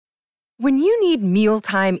When you need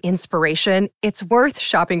mealtime inspiration, it's worth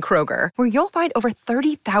shopping Kroger, where you'll find over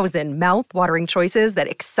 30,000 mouth-watering choices that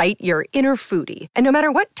excite your inner foodie. And no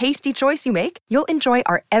matter what tasty choice you make, you'll enjoy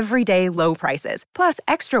our everyday low prices, plus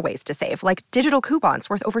extra ways to save, like digital coupons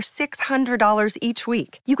worth over $600 each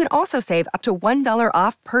week. You can also save up to $1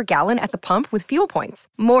 off per gallon at the pump with fuel points.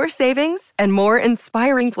 More savings and more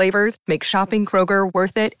inspiring flavors make shopping Kroger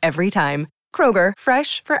worth it every time. Kroger,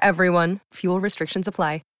 fresh for everyone. Fuel restrictions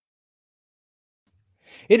apply.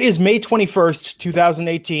 It is May 21st,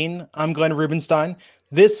 2018. I'm Glenn Rubenstein.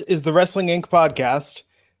 This is the Wrestling Inc. podcast,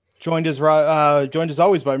 joined as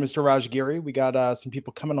always by Mr. Raj Giri. We got some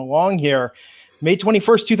people coming along here. May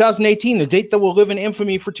 21st, 2018, a date that will live in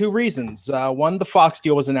infamy for two reasons. One, the Fox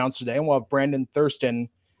deal was announced today, and we'll have Brandon Thurston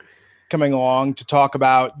coming along to talk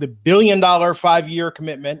about the $1 billion 5-year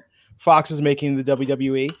commitment Fox is making to the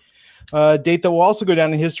WWE. A date that will also go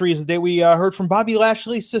down in history is the day we heard from Bobby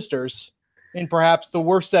Lashley's sisters in perhaps the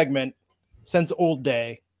worst segment since Old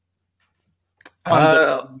Day.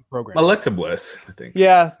 Program. Alexa Bliss, I think.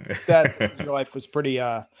 Yeah, that This Is Your Life was pretty,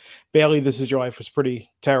 Bailey, This Is Your Life was pretty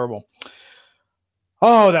terrible.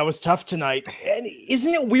 Oh, that was tough tonight. And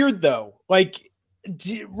isn't it weird, though? Like,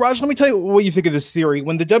 Raj, let me tell you what you think of this theory.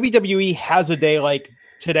 When the WWE has a day like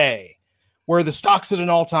today, where the stock's at an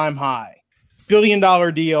all-time high, $1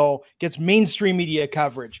 billion deal, gets mainstream media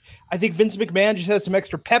coverage, I think Vince McMahon just has some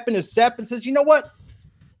extra pep in his step and says, you know what?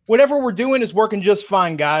 Whatever we're doing is working just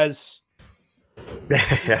fine, guys.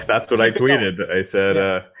 Yeah, that's what I tweeted. I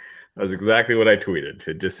said, that's exactly what I tweeted.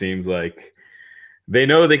 It just seems like they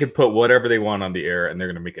know they could put whatever they want on the air and they're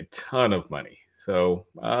going to make a ton of money. So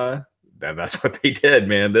that's what they did,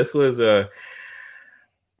 man. This was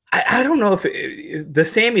I don't know if the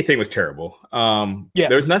Sammy thing was terrible. Yes.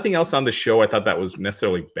 There's nothing else on the show I thought that was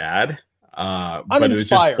necessarily bad. But it was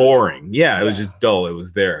just boring. Yeah, it was just dull. It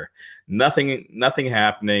was there. Nothing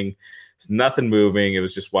happening. It's nothing moving. It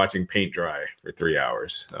was just watching paint dry for 3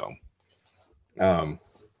 hours. So,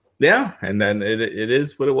 yeah. And then it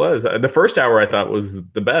is what it was. The first hour I thought was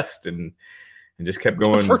the best and just kept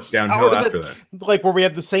going downhill after that. Like where we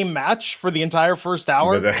had the same match for the entire first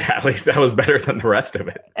hour. But at least that was better than the rest of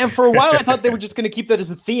it. And for a while, I thought they were just going to keep that as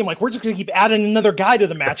a theme. Like, we're just going to keep adding another guy to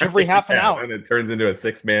the match every half an hour. And it turns into a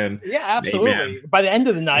 6-man. Yeah, absolutely. By the end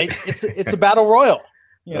of the night, it's a battle royal.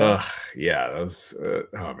 You know? Yeah, that was,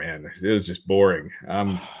 oh man, it was just boring.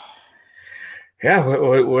 Yeah,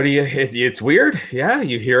 what do you, it's weird. Yeah,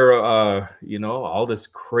 you hear, all this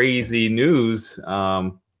crazy news.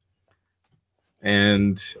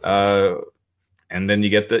 And then you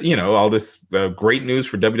get the, all this great news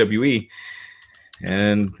for WWE,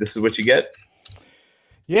 and this is what you get.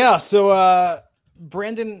 Yeah. So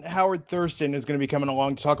Brandon Howard Thurston is going to be coming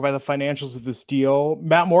along to talk about the financials of this deal.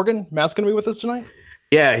 Matt's going to be with us tonight.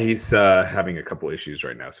 Yeah, he's having a couple issues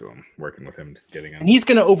right now, so I'm working with him, getting him. And he's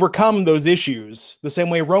going to overcome those issues the same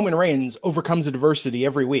way Roman Reigns overcomes adversity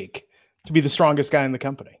every week to be the strongest guy in the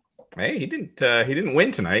company. Hey, he didn't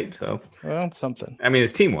win tonight, so that's something. I mean,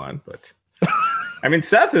 his team won, but I mean,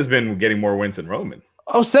 Seth has been getting more wins than Roman.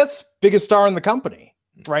 Oh, Seth's biggest star in the company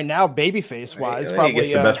right now, babyface wise. Probably he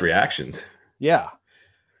gets the best reactions. Yeah,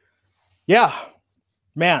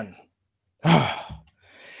 man.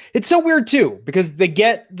 It's so weird too, because they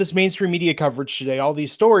get this mainstream media coverage today, all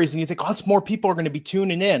these stories, and you think lots more people are going to be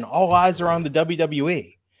tuning in. All eyes are on the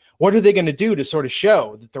WWE. What are they going to do to sort of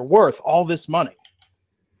show that they're worth all this money?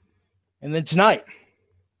 And then tonight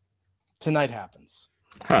happens.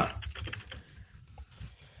 Huh.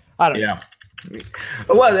 I don't know. Yeah.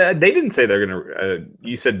 Well, they didn't say they're going to,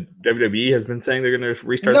 you said WWE has been saying they're going to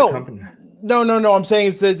restart the company. No. I'm saying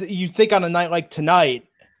is that you think on a night like tonight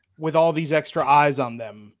with all these extra eyes on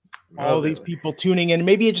them, all these people tuning in,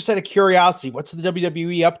 maybe it just out of curiosity, what's the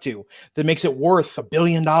WWE up to that makes it worth $1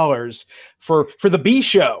 billion for the B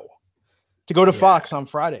show? To go to Fox on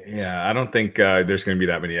Fridays. Yeah, I don't think there's going to be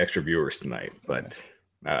that many extra viewers tonight, but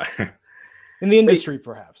in the industry,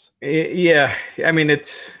 perhaps. Yeah, I mean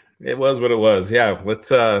it was what it was. Yeah, let's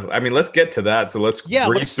get to that. So let's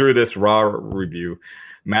breeze through this Raw review.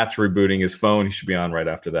 Matt's rebooting his phone. He should be on right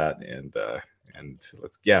after that, and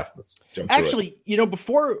let's jump. Actually,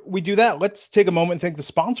 before we do that, let's take a moment and thank the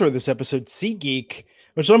sponsor of this episode, SeatGeek.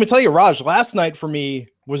 Which let me tell you, Raj, last night for me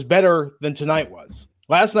was better than tonight was.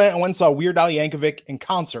 Last night, I went and saw Weird Al Yankovic in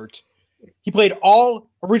concert. He played all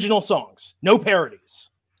original songs, no parodies.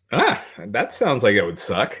 That sounds like it would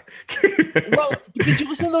suck. Well, did you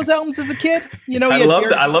listen to those albums as a kid? I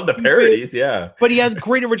love the parodies, yeah. But he had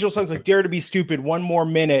great original songs like Dare to Be Stupid, One More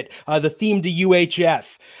Minute, the theme to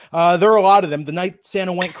UHF. There are a lot of them. The Night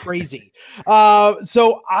Santa Went Crazy.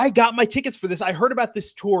 So I got my tickets for this. I heard about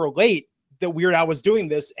this tour late that Weird Al was doing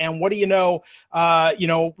this. And what do you know?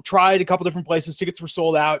 Tried a couple different places. Tickets were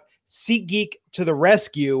sold out. SeatGeek to the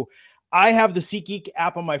rescue. I have the SeatGeek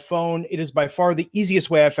app on my phone. It is by far the easiest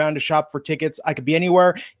way I found to shop for tickets. I could be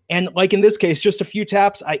anywhere. And like in this case, just a few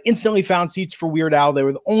taps, I instantly found seats for Weird Al. They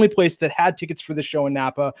were the only place that had tickets for the show in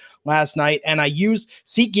Napa last night. And I used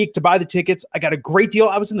SeatGeek to buy the tickets. I got a great deal.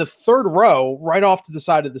 I was in the third row right off to the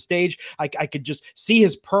side of the stage. I could just see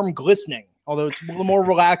his perm glistening, although it's a little more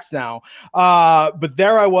relaxed now. But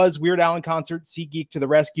there I was, Weird Al in concert, SeatGeek to the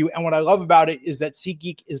rescue. And what I love about it is that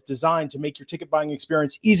SeatGeek is designed to make your ticket buying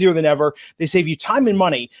experience easier than ever. They save you time and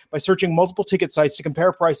money by searching multiple ticket sites to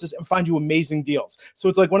compare prices and find you amazing deals. So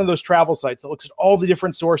it's like one of those travel sites that looks at all the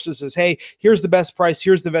different sources, says, hey, here's the best price,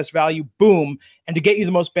 here's the best value, boom. And to get you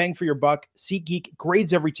the most bang for your buck, SeatGeek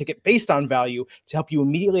grades every ticket based on value to help you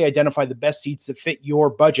immediately identify the best seats that fit your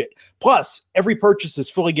budget. Plus, every purchase is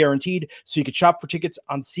fully guaranteed, so you can shop for tickets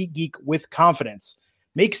on SeatGeek with confidence.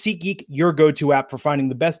 Make SeatGeek your go-to app for finding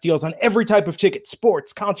the best deals on every type of ticket: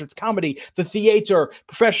 sports, concerts, comedy, the theater,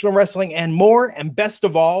 professional wrestling, and more. And best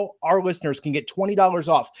of all, our listeners can get $20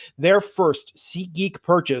 off their first SeatGeek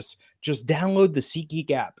purchase. Just download the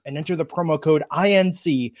SeatGeek app and enter the promo code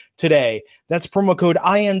INC today. That's promo code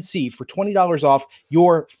INC for $20 off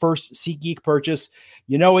your first SeatGeek purchase.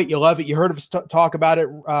 You know it, you love it. You heard us talk about it.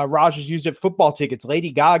 Raj has used it. Football tickets, Lady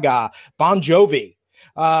Gaga, Bon Jovi.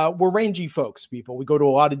 We're rangy folks, people. We go to a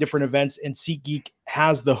lot of different events, and SeatGeek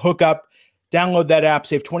has the hookup. Download that app,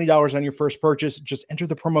 save $20 on your first purchase. Just enter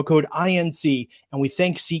the promo code INC, and we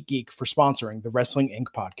thank SeatGeek for sponsoring the Wrestling Inc.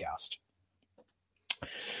 podcast.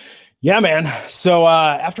 Yeah, man. So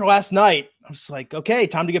after last night, I was like, okay,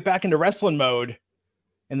 time to get back into wrestling mode.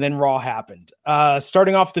 And then Raw happened.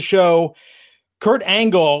 Starting off the show, Kurt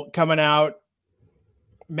Angle coming out.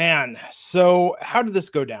 Man, so how did this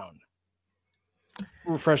go down?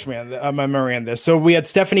 Refresh me on my memory on this. So we had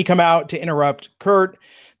Stephanie come out to interrupt Kurt.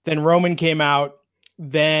 Then Roman came out.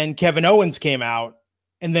 Then Kevin Owens came out.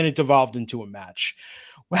 And then it devolved into a match.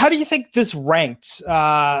 How do you think this ranked?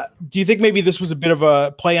 Do you think maybe this was a bit of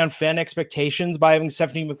a play on fan expectations by having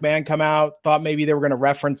Stephanie McMahon come out? Thought maybe they were going to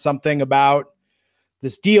reference something about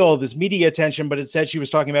this deal, this media attention, but instead she was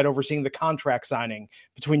talking about overseeing the contract signing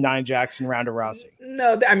between Nia Jax and Ronda Rousey.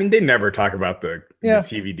 No, I mean, they never talk about the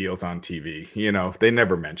TV deals on TV. They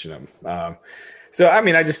never mention them. So, I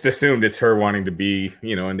mean, I just assumed it's her wanting to be,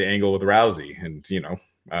 in the angle with Rousey, and,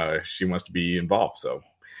 she wants to be involved. So,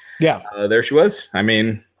 yeah, there she was. I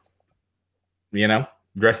mean,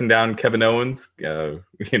 dressing down Kevin Owens, and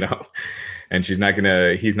he's not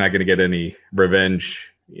gonna get any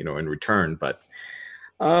revenge, in return. But,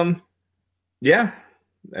 yeah,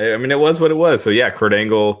 I mean, it was what it was. So yeah, Kurt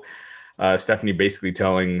Angle, Stephanie basically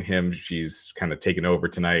telling him she's kind of taking over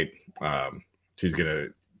tonight. She's gonna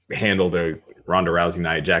handle the Ronda Rousey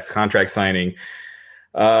Nia Jax contract signing.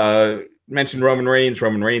 Mentioned Roman Reigns.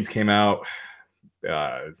 Roman Reigns came out.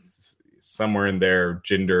 Somewhere in there,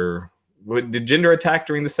 Jinder did Jinder attack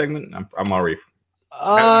during the segment? I'm already.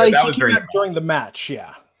 That was during the match.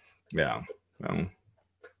 Yeah. Yeah.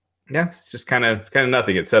 Yeah. It's just kind of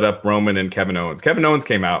nothing. It set up Roman and Kevin Owens. Kevin Owens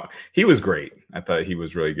came out. He was great. I thought he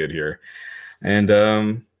was really good here, and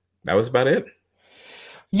that was about it.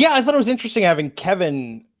 Yeah, I thought it was interesting having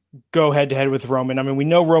Kevin go head to head with Roman. I mean, we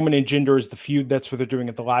know Roman and Jinder is the feud. That's what they're doing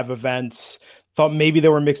at the live events. Thought maybe they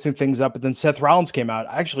were mixing things up, but then Seth Rollins came out.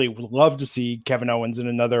 I actually would love to see Kevin Owens in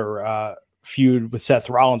another feud with Seth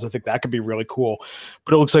Rollins. I think that could be really cool.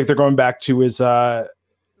 But it looks like they're going back to his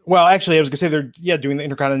well, actually, I was going to say they're doing the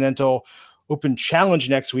Intercontinental Open Challenge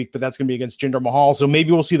next week, but that's going to be against Jinder Mahal. So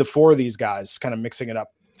maybe we'll see the four of these guys kind of mixing it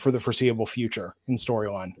up for the foreseeable future in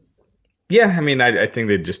storyline. Yeah, I mean, I think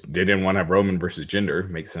they didn't want to have Roman versus Jinder.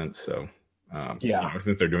 Makes sense. So,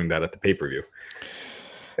 since they're doing that at the pay-per-view.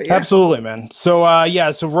 Yeah. Absolutely, man. So,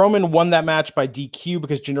 so Roman won that match by DQ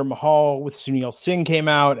because Jinder Mahal with Sunil Singh came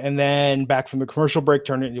out, and then back from the commercial break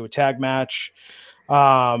turned it into a tag match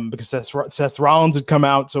because Seth Rollins had come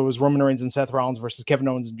out. So it was Roman Reigns and Seth Rollins versus Kevin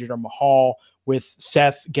Owens and Jinder Mahal, with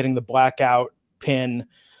Seth getting the blackout pin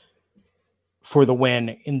for the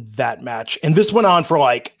win in that match. And this went on for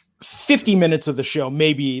like 50 minutes of the show,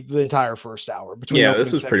 maybe the entire first hour.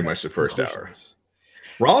 This was pretty much the first hour.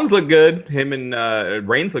 Rollins looked good. Him and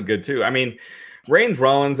Reigns looked good too. I mean, Reigns,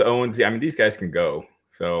 Rollins, Owens. I mean, these guys can go.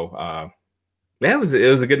 So it was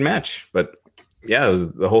a good match. But yeah, it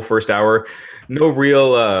was the whole first hour. No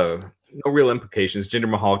real implications. Jinder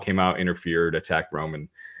Mahal came out, interfered, attacked Roman.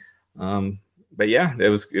 But yeah, it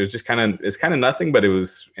was just kind of nothing. But it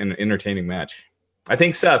was an entertaining match. I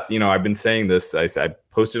think Seth, I've been saying this. I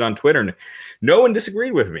posted on Twitter, and no one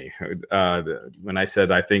disagreed with me when I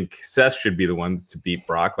said I think Seth should be the one to beat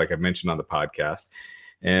Brock, like I mentioned on the podcast.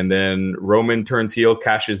 And then Roman turns heel,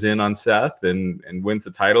 cashes in on Seth, and wins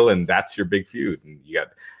the title, and that's your big feud. And you got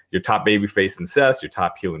your top babyface in Seth, your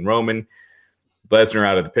top heel in Roman, Lesnar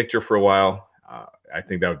out of the picture for a while. I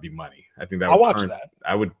think that would be money. I think that I'll would watch that.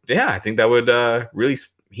 I think that would really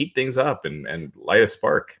heat things up and light a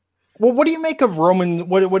spark. Well, what do you make of Roman?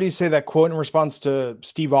 What do you say that quote in response to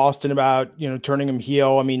Steve Austin about, turning him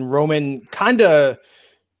heel? I mean, Roman kind of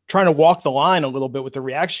trying to walk the line a little bit with the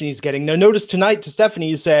reaction he's getting. Now, notice tonight to Stephanie,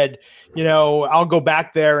 he said, I'll go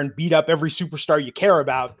back there and beat up every superstar you care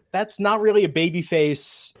about. That's not really a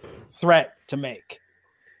babyface threat to make.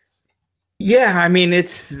 Yeah, I mean,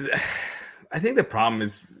 I think the problem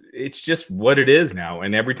is it's just what it is now.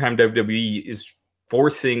 And every time WWE is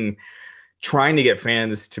trying to get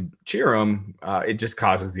fans to cheer him, it just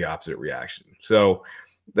causes the opposite reaction. So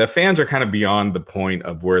the fans are kind of beyond the point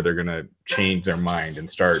of where they're going to change their mind and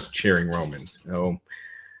start cheering Roman. So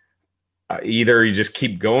either you just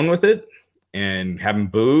keep going with it and have him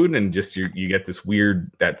booed, and just you get this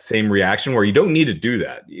that same reaction where you don't need to do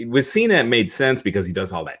that. With Cena, it made sense because he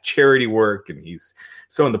does all that charity work and he's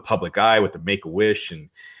so in the public eye with the Make-A-Wish and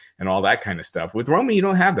all that kind of stuff. With Roman, you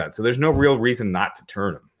don't have that. So there's no real reason not to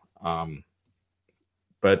turn him.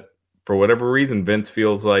 But for whatever reason, Vince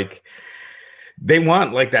feels like they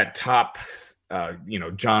want like that top,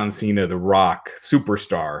 John Cena, The Rock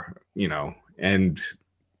superstar, and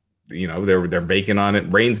they're baking on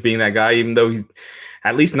it. Reigns being that guy, even though he's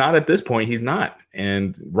at least not at this point, he's not.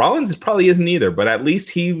 And Rollins probably isn't either, but at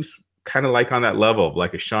least he's kind of like on that level of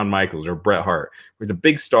like a Shawn Michaels or Bret Hart, who's a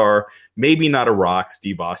big star, maybe not a Rock,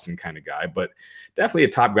 Steve Austin kind of guy, but definitely a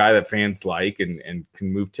top guy that fans like and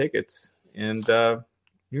can move tickets. And,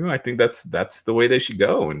 I think that's the way they should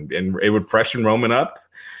go, and it would freshen Roman up,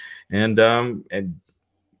 and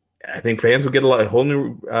I think fans would get a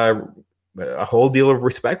whole deal of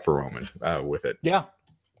respect for Roman with it. Yeah.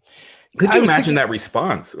 Could you imagine that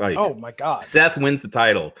response? Like, oh my God, Seth wins the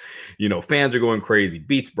title, fans are going crazy,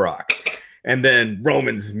 beats Brock, and then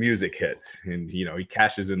Roman's music hits, and he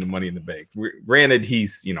cashes in the Money in the Bank. Granted,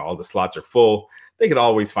 he's all the slots are full. They could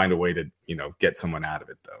always find a way to get someone out of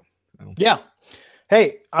it, though. So. Yeah.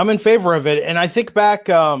 Hey, I'm in favor of it. And I think back,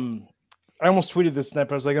 I almost tweeted this tonight,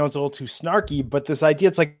 but I was like, oh, it's a little too snarky. But this idea,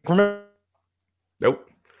 it's like, remember? Nope.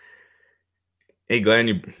 Hey,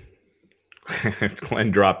 Glenn, Glenn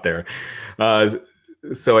dropped there.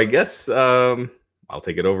 So I guess I'll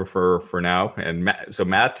take it over for now. And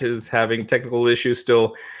Matt is having technical issues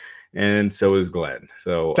still, and so is Glenn.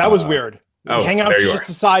 So that was weird. Hangout just are.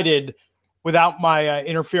 Decided without my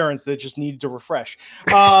interference that just needed to refresh.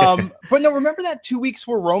 But no, remember that 2 weeks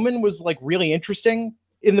where Roman was like really interesting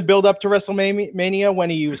in the build up to WrestleMania when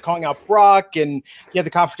he was calling out Brock and he had the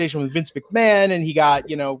confrontation with Vince McMahon and he got,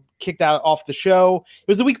 kicked out off the show. It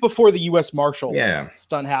was the week before the U.S. Marshal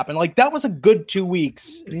stunt happened. Like that was a good 2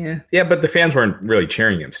 weeks. Yeah. Yeah. But the fans weren't really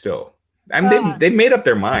cheering him still. I mean, they made up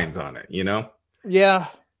their minds on it, Yeah. Yeah.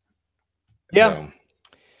 So.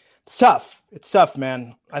 It's tough. It's tough,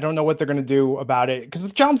 man. I don't know what they're going to do about it. Because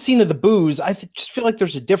with John Cena, the booze, I just feel like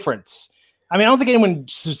there's a difference. I mean, I don't think anyone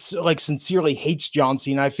sincerely hates John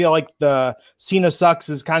Cena. I feel like the Cena sucks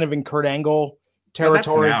is kind of in Kurt Angle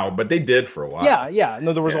territory. That's now, but they did for a while. Yeah.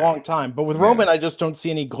 No, there was a long time. But with Roman, I just don't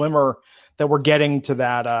see any glimmer that we're getting to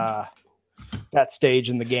that stage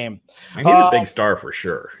in the game. And he's a big star for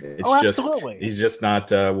sure. Absolutely. He's just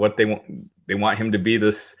not what they want. They want him to be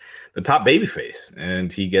the top babyface,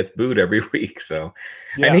 and he gets booed every week. So,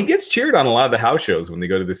 and he gets cheered on a lot of the house shows when they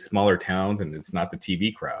go to the smaller towns and it's not the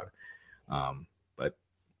TV crowd. But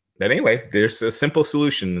anyway, there's a simple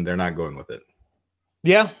solution and they're not going with it.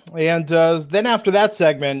 Yeah. And then after that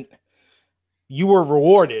segment, you were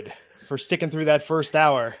rewarded for sticking through that first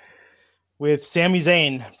hour with Sami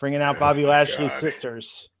Zayn bringing out Bobby Lashley's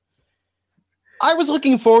sisters. I was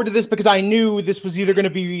looking forward to this because I knew this was either going to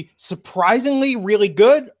be surprisingly really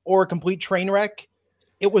good or a complete train wreck.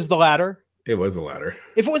 It was the latter. It was the latter.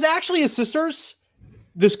 If it was actually his sisters,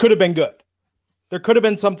 this could have been good. There could have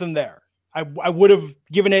been something there. I would have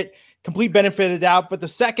given it complete benefit of the doubt. But the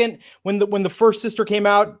second, when the first sister came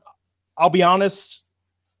out, I'll be honest.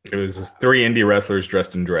 It was 3 indie wrestlers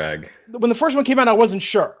dressed in drag. When the first one came out, I wasn't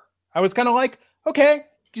sure. I was kind of like, okay.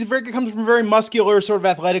 Comes from a very muscular, sort of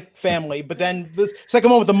athletic family, but then the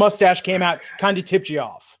second one with the mustache came out, kind of tipped you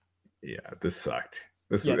off. Yeah, this sucked.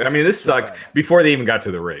 This sucked bad. Before they even got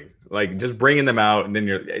to the ring. Like just bringing them out, and then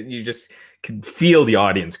you just could feel the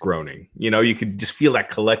audience groaning. You could just feel that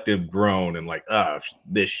collective groan and like,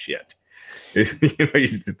 this shit.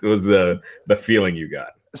 It was the feeling you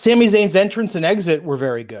got. Sami Zayn's entrance and exit were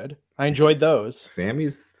very good. I enjoyed those.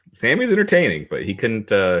 Sammy's entertaining, but he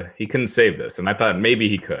couldn't save this, and I thought maybe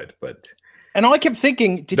he could, but. And all I kept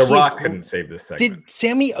thinking, The Rock couldn't save this segment. Did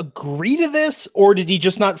Sami agree to this, or did he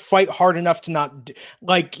just not fight hard enough to not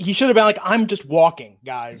like? He should have been like, "I'm just walking,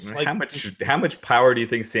 guys." Like, how much power do you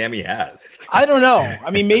think Sami has? I don't know.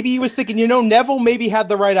 I mean, maybe he was thinking, Neville maybe had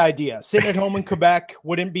the right idea. Sitting at home in Quebec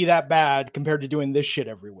wouldn't be that bad compared to doing this shit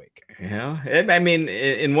every week. Yeah, I mean,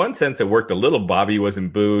 in one sense, it worked a little. Bobby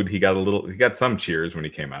wasn't booed. He got some cheers when he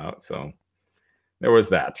came out, so there was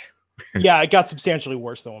that. Yeah, it got substantially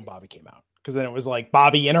worse than when Bobby came out. Because then it was like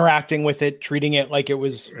Bobby interacting with it, treating it like it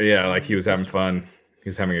was. Yeah, like he was having fun. He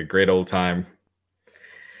was having a great old time.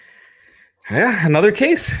 Yeah, another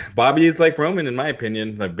case. Bobby is like Roman, in my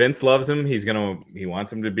opinion. Like Vince loves him. He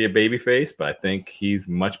wants him to be a babyface, but I think he's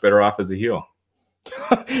much better off as a heel.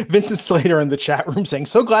 Vincent Slater in the chat room saying,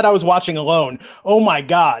 "So glad I was watching alone. Oh my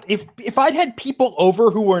God. If I'd had people over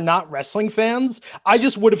who were not wrestling fans, I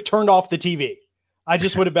just would have turned off the TV. I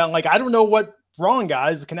just would have been like, I don't know what's wrong,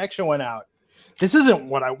 guys. The connection went out. This isn't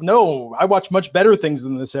what I know. I watch much better things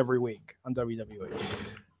than this every week on WWE."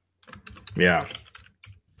 Yeah.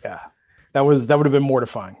 Yeah. That would have been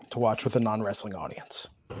mortifying to watch with a non-wrestling audience.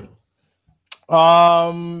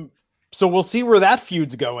 So we'll see where that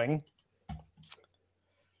feud's going.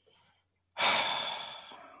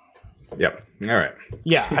 Yep. All right.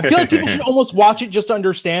 Yeah. I feel like people should almost watch it just to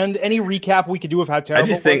understand. Any recap we could do of how terrible I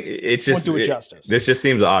just think won't do it justice. This just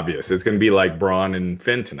seems obvious. It's going to be like Braun and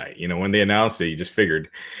Finn tonight. When they announced it, you just figured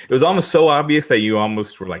it was almost so obvious that you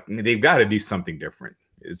almost were like, they've got to do something different.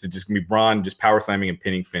 Is it just going to be Braun just power slamming and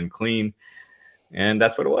pinning Finn clean? And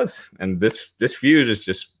that's what it was. And this feud is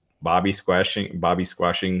just Bobby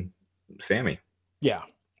squashing Sami. Yeah.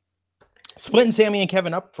 Splitting Sami and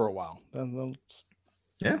Kevin up for a while.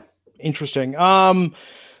 Yeah. Interesting.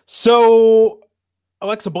 So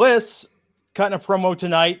Alexa Bliss cutting a promo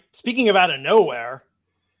tonight. Speaking of out of nowhere,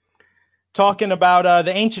 talking about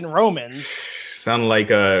the ancient Romans. Sound like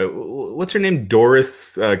what's her name?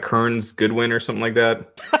 Doris Kearns Goodwin or something like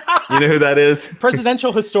that. You know who that is?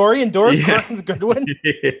 Presidential historian Doris Kearns Goodwin.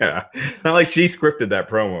 Yeah, it's not like she scripted that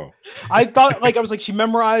promo. I thought she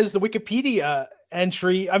memorized the Wikipedia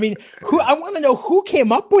entry. I mean, I want to know who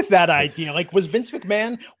came up with that idea. Like, was Vince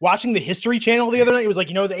McMahon watching the History Channel the other night? He was like,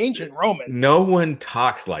 the ancient Romans. No one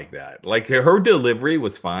talks like that. Like, her delivery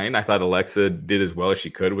was fine. I thought Alexa did as well as she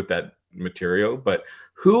could with that material, but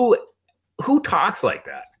who talks like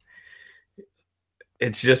that?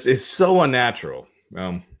 It's so unnatural.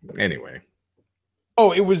 Anyway.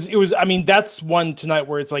 Oh, it was. I mean, that's one tonight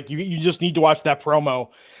where it's like you just need to watch that promo.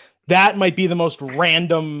 That might be the most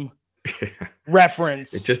random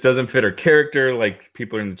reference. It just doesn't fit her character. Like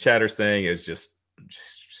people in the chat are saying, it's just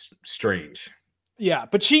strange. Yeah,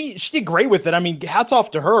 but she did great with it. I mean, hats off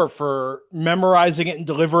to her for memorizing it and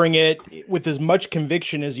delivering it with as much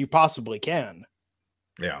conviction as you possibly can.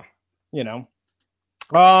 Yeah. And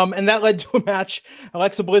that led to a match,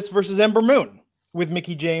 Alexa Bliss versus Ember Moon, with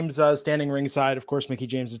Mickie James standing ringside. Of course, Mickie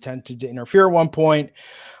James attempted to interfere at one point,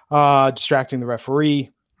 distracting the referee.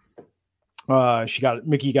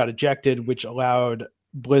 Mickie got ejected, which allowed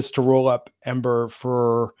Bliss to roll up Ember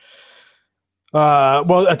for,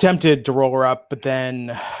 attempted to roll her up, but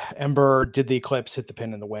then Ember did the Eclipse, hit the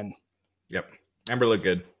pin and the win. Yep. Ember looked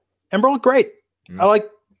good. Ember looked great. Mm-hmm. I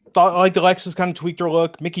liked Alexa's kind of tweaked her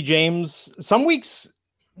look. Mickie James, some weeks,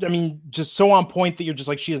 I mean, just so on point that you're just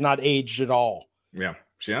like, she has not aged at all. Yeah.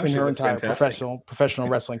 She in her entire professional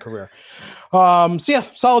wrestling career. So yeah,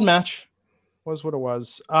 solid match. Was what it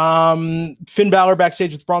was. Finn Balor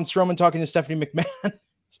backstage with Braun Strowman talking to Stephanie McMahon.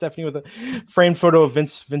 Stephanie with a framed photo of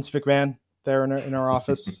Vince McMahon there in her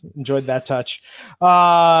office. Enjoyed that touch.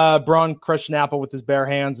 Braun crushed an apple with his bare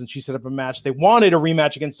hands, and she set up a match. They wanted a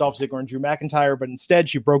rematch against Dolph Ziggler and Drew McIntyre, but instead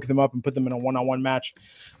she broke them up and put them in a one-on-one match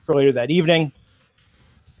for later that evening,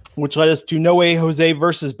 which led us to No Way Jose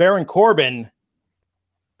versus Baron Corbin.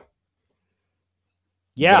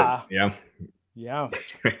 Yeah.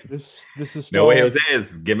 This is still... No Way Jose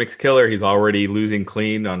is gimmicks killer. He's already losing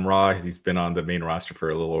clean on Raw. He's been on the main roster for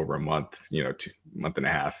a little over a month, month and a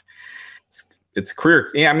half. It's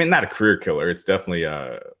career. Yeah, I mean, not a career killer. It's definitely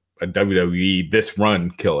a WWE this run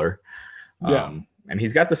killer. Yeah. And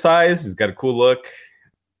he's got the size. He's got a cool look.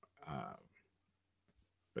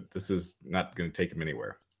 But this is not going to take him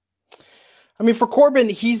anywhere. I mean, for Corbin,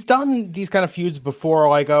 he's done these kind of feuds before.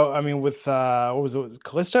 Like, with what was it?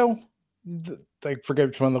 Kalisto? I forget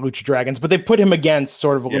which one of the Lucha Dragons, but they put him against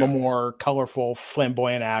sort of a little Yeah. more colorful,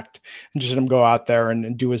 flamboyant act and just let him go out there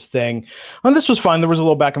and do his thing. And this was fine. There was a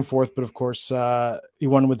little back and forth, but of course, he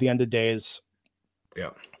won with the end of days. Yeah.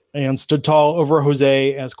 And stood tall over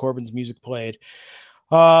Jose as Corbin's music played.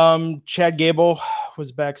 Chad Gable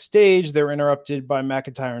was backstage. They were interrupted by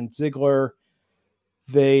McIntyre and Ziggler.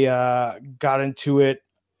 They got into it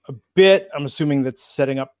a bit. I'm assuming that's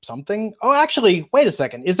setting up something. Oh, actually, wait a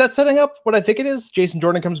second. Is that setting up what I think it is? Jason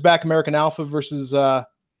Jordan comes back, American Alpha versus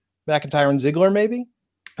McIntyre and Ziggler, maybe?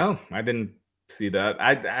 Oh, I didn't see that.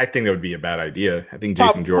 I think that would be a bad idea. I think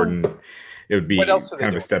Jason Jordan, it would be What else are they kind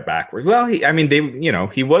of a doing? step backwards. Well,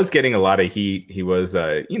 he was getting a lot of heat. He was,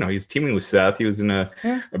 he's teaming with Seth. He was in a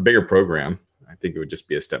bigger program. I think it would just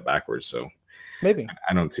be a step backwards. So Maybe.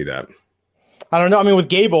 I don't see that. I don't know. I mean, with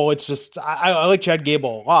Gable, it's just I like Chad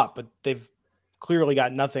Gable a lot, but they've clearly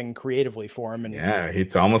got nothing creatively for him. And Yeah,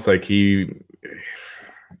 it's almost like is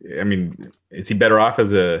he better off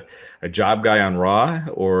as a job guy on Raw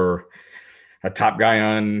or a top guy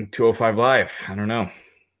on 205 Live? I don't know.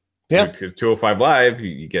 Yeah. Because 205 Live,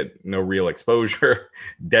 you get no real exposure,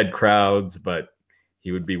 dead crowds, but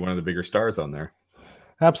he would be one of the bigger stars on there.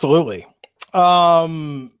 Absolutely.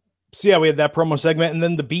 So yeah, we had that promo segment, and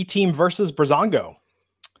then the B team versus Breezango.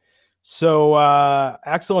 So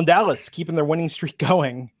Axel and Dallas keeping their winning streak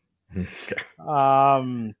going.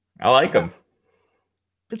 I like him.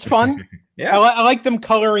 It's fun. Yeah, I like them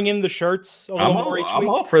coloring in the shirts a little more each I'm week.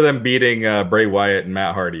 all for them beating Bray Wyatt and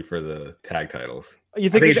Matt Hardy for the tag titles. You I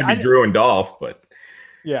think think it should be Drew and Dolph, but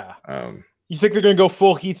yeah. um, You think they're going to go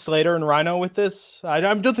full Heath Slater and Rhino with this? I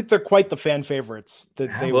don't think they're quite the fan favorites that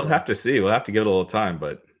they we'll were. have to see. We'll have to give it a little time,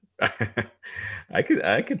 but I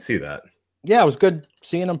could see that. Yeah, it was good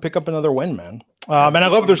seeing them pick up another win, man. And I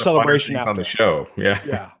love their celebration on the after. show. Yeah,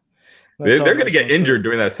 Yeah. they're going to celebration get was good. injured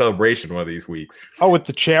during that celebration one of these weeks. Oh, with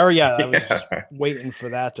the chair? Yeah, I was just Yeah. waiting for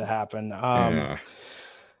that to happen. Yeah.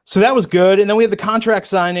 So that was good. And then we had the contract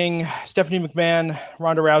signing, Stephanie McMahon,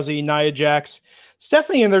 Ronda Rousey, Nia Jax.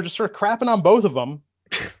 Stephanie, and they're just sort of crapping on both of them.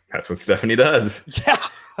 That's what Stephanie does. Yeah.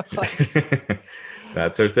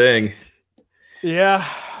 That's her thing. Yeah.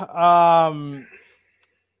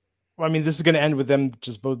 I mean, this is going to end with them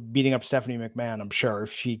just both beating up Stephanie McMahon, I'm sure,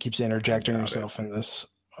 if she keeps interjecting herself in this.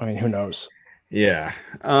 I mean, who knows? Yeah.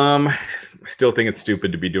 Still think it's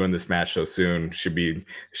stupid to be doing this match so soon. Should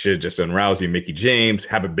have just done Rousey and Mickey James,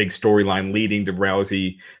 have a big storyline leading to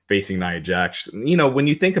Rousey facing Nia Jax. You know, when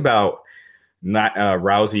you think about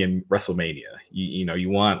Rousey and WrestleMania, you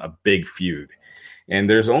want a big feud. And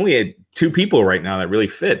there's only two people right now that really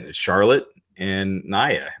fit. It's Charlotte and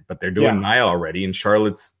Nia, but they're doing Nia already, and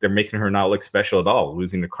they're making her not look special at all,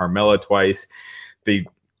 losing to Carmella twice. They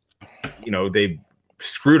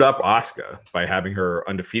screwed up Asuka by having her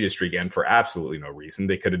undefeated streak, and for absolutely no reason.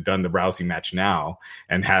 They could have done the Rousey match now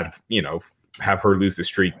and have her lose the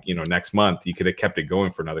streak, next month. You could have kept it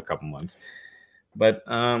going for another couple months, but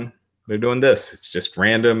they're doing this. It's just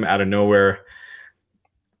random out of nowhere.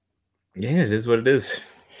 Yeah, it is what it is.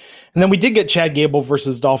 And then we did get Chad Gable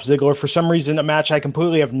versus Dolph Ziggler. For some reason, a match I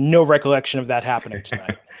completely have no recollection of that happening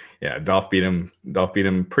tonight. Yeah, Dolph beat him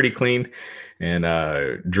pretty clean, and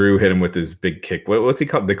Drew hit him with his big kick. What's he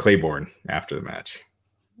called? The Claiborne after the match.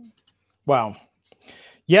 Wow.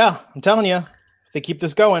 Yeah, I'm telling you, if they keep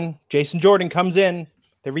this going, Jason Jordan comes in,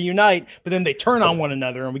 they reunite, but then they turn on one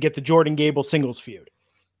another, and we get the Jordan Gable singles feud.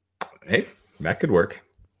 Hey, that could work.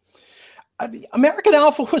 I mean, American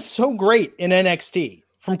Alpha was so great in NXT,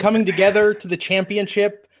 from coming together to the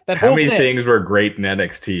championship. That How whole many thing. things were great in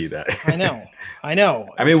NXT? That I know.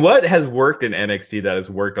 I mean, what has worked in NXT that has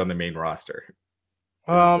worked on the main roster?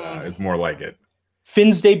 Is more like it.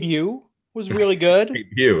 Finn's debut was really good,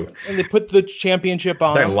 You and they put the championship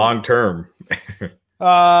on him. long term.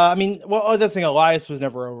 I mean, well, that's the thing. Elias was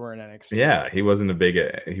never over in NXT. Yeah, he wasn't a big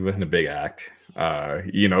act.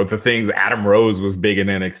 The things Adam Rose was big in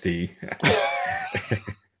NXT.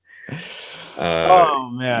 Oh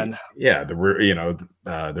man. Yeah, the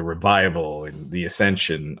Revival and the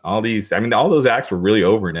Ascension, all those acts were really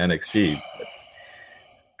over in NXT.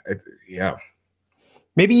 Yeah.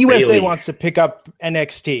 Maybe USA Bailey. wants to pick up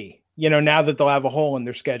NXT, now that they'll have a hole in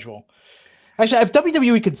their schedule. Actually, if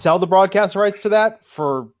WWE could sell the broadcast rights to that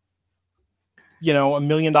for, $1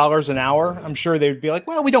 million an hour, I'm sure they'd be like,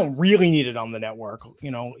 well, we don't really need it on the network,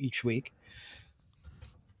 each week.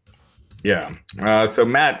 Yeah. So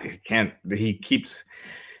Matt he keeps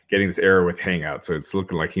getting this error with Hangout, so it's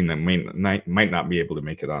looking like he might not be able to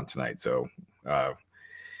make it on tonight. So,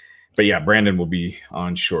 but yeah, Brandon will be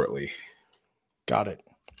on shortly. Got it.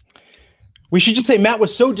 We should just say Matt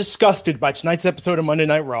was so disgusted by tonight's episode of Monday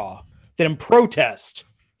Night Raw that in protest,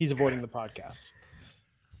 he's avoiding the podcast.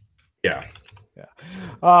 Yeah.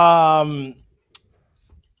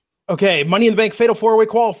 Okay, Money in the Bank Fatal 4-Way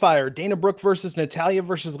Qualifier. Dana Brooke versus Natalya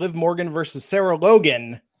versus Liv Morgan versus Sarah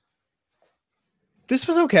Logan. This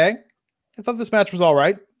was okay. I thought this match was all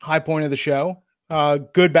right. High point of the show.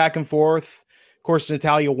 Good back and forth. Of course,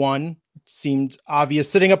 Natalya won. Seemed obvious.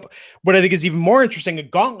 Setting up what I think is even more interesting, a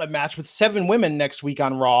gauntlet match with 7 women next week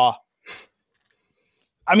on Raw.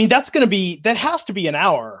 I mean, that has to be an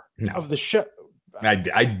hour of the show.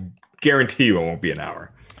 I guarantee you it won't be an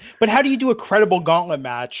hour. But how do you do a credible gauntlet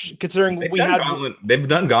match considering they've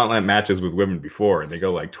done gauntlet matches with women before and they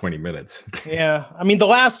go like 20 minutes. Yeah. I mean, the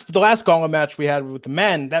last gauntlet match we had with the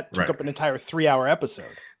men, that took up an entire 3-hour episode.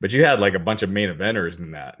 But you had like a bunch of main eventers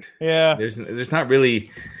in that. Yeah. There's not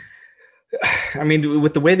really, I mean,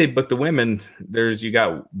 with the way they book the women, you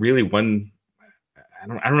got really one, I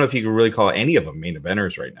don't know if you can really call any of them main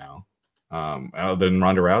eventers right now, other than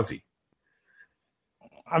Ronda Rousey.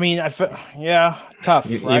 I mean, tough.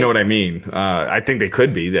 You know what I mean? I think they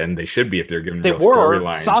could be, and they should be if they're given real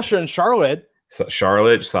storylines. Sasha and Charlotte.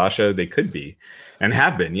 Sasha, they could be, and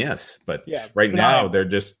have been, yes. But now they're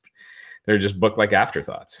just booked like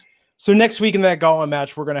afterthoughts. So next week in that gauntlet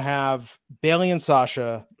match, we're going to have Bayley and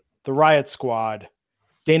Sasha, the Riot Squad,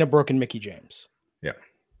 Dana Brooke and Mickie James. Yeah.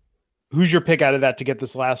 Who's your pick out of that to get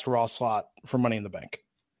this last Raw slot for Money in the Bank?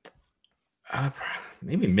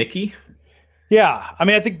 Maybe Mickie. Yeah, I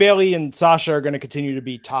mean, I think Bayley and Sasha are going to continue to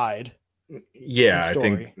be tied. Yeah, I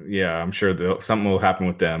think. Yeah, I'm sure something will happen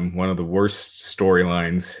with them. One of the worst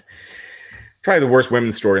storylines, probably the worst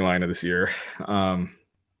women's storyline of this year. And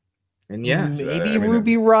maybe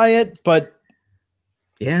Ruby Riot, but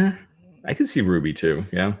yeah, I can see Ruby too.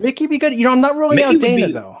 Yeah, Mickie be good. I'm not ruling out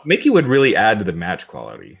Dana though. Mickie would really add to the match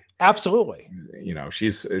quality. Absolutely.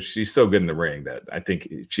 She's so good in the ring that I think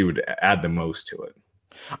she would add the most to it.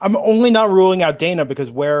 I'm only not ruling out Dana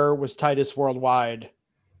because where was Titus Worldwide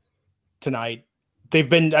tonight? I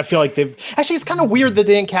feel like it's kind of weird that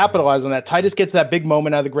they didn't capitalize on that. Titus gets that big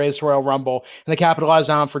moment out of the Greatest Royal Rumble and they capitalized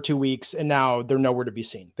on it for 2 weeks and now they're nowhere to be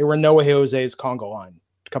seen. They were Noah Jose's Congo line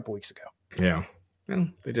a couple weeks ago. Yeah. Well,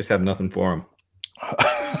 they just have nothing for him.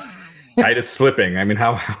 Titus slipping. I mean,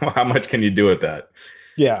 how much can you do with that?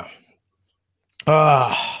 Yeah.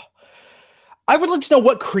 I would like to know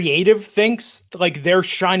what creative thinks like their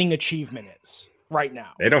shining achievement is right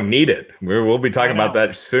now. They don't need it. We'll be talking about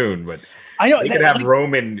that soon, but I know they could have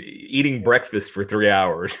Roman eating breakfast for 3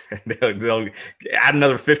 hours. They'll add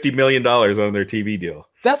another $50 million on their TV deal.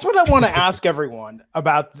 That's what I want to ask everyone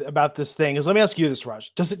about this thing. Let me ask you this,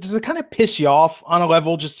 Raj. Does it kind of piss you off on a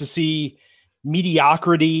level just to see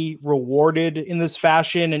mediocrity rewarded in this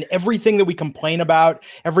fashion and everything that we complain about,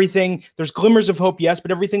 there's glimmers of hope, yes,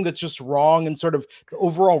 but everything that's just wrong and sort of the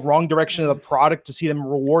overall wrong direction of the product, to see them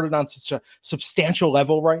rewarded on such a substantial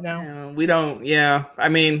level right now? I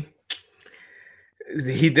mean,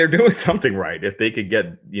 they're doing something right. If they could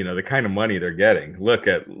get, the kind of money they're getting, look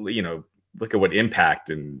at what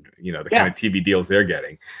Impact and, the kind of TV deals they're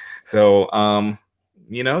getting. So,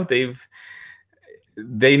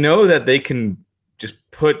 they know that they can just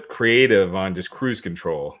put creative on just cruise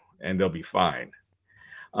control and they'll be fine.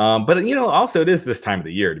 But also it is this time of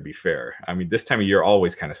the year, to be fair. I mean, this time of year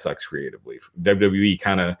always kind of sucks creatively. WWE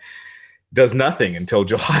kind of does nothing until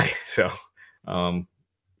July. So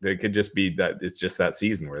it could just be that it's just that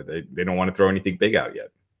season where they don't want to throw anything big out yet.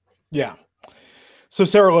 Yeah. So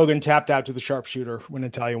Sarah Logan tapped out to the sharpshooter when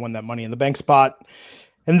Natalya won that Money in the Bank spot.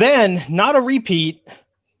 And then, not a repeat,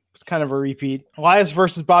 it's kind of a repeat, Elias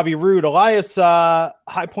versus Bobby Roode. Elias,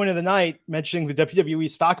 high point of the night, mentioning the WWE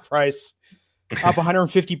stock price up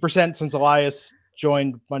 150% since Elias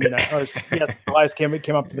joined Monday Night. Yes, Elias came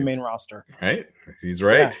up to the main roster. Right, he's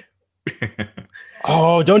right. Yeah.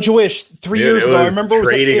 Oh, don't you wish? 3 years ago, I remember it was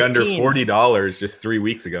trading under $40 just 3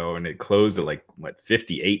 weeks ago, and it closed at like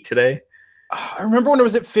 58 today. I remember when it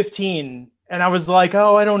was at 15, and I was like,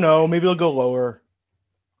 oh, I don't know, maybe it'll go lower.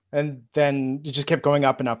 And then it just kept going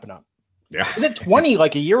up and up and up. Yeah. It was at 20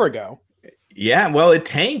 like a year ago. Yeah, well, it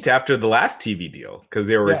tanked after the last TV deal because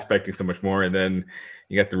they were expecting so much more, and then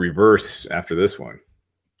you got the reverse after this one.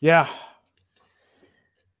 Yeah.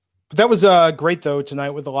 But that was great, though, tonight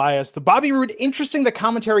with Elias. The Bobby Roode, interesting that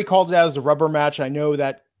commentary called it out as a rubber match. I know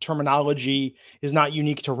that terminology is not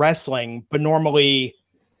unique to wrestling, but normally,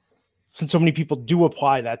 since so many people do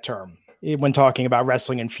apply that term when talking about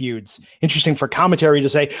wrestling and feuds, interesting for commentary to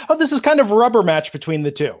say, oh, this is kind of a rubber match between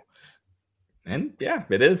the two. And yeah,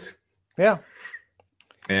 it is. Yeah.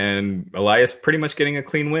 And Elias pretty much getting a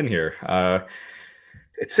clean win here.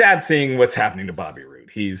 It's sad seeing what's happening to Bobby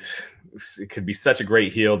Roode. He's it could be such a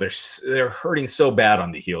great heel. They're hurting so bad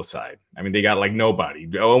on the heel side. I mean, they got like nobody.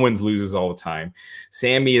 Owens loses all the time.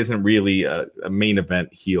 Sammy isn't really a main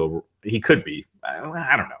event heel. He could be. I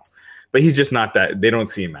don't know. But he's just not that. They don't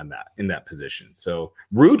see him in that position. So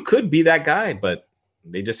Rude could be that guy, but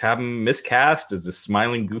they just have him miscast as a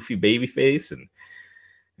smiling, goofy baby face,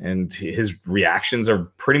 and his reactions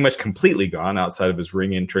are pretty much completely gone outside of his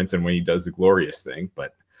ring entrance and when he does the glorious thing.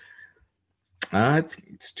 But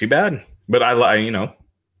it's too bad. But at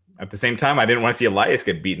the same time, I didn't want to see Elias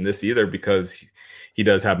get beaten this either because he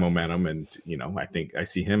does have momentum, and I think I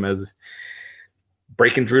see him as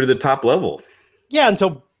breaking through to the top level. Yeah,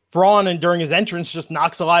 until Braun, and during his entrance, just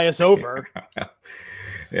knocks Elias over.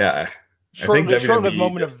 Yeah. Short-lived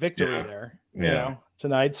moment of victory there.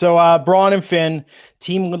 Tonight. So Braun and Finn,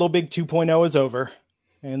 Team Little Big 2.0 is over.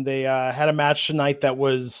 And they had a match tonight that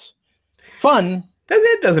was fun.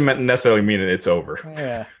 That doesn't necessarily mean it's over.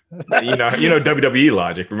 Yeah. WWE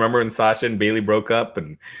logic. Remember when Sasha and Bayley broke up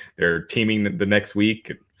and they're teaming the next week?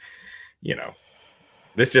 And,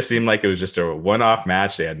 this just seemed like it was just a one-off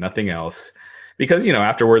match. They had nothing else. Because,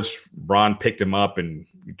 afterwards, Braun picked him up and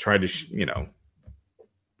tried to,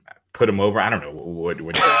 put him over. I don't know what you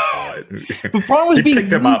call it. But Braun was being mean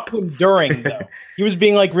to him during, though. He was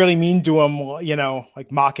being, really mean to him,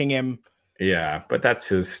 mocking him. Yeah, but that's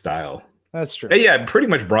his style. That's true. Yeah, pretty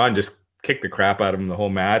much Braun just kicked the crap out of him the whole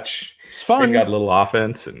match. It's fun. He got a little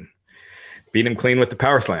offense and beat him clean with the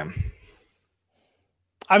power slam.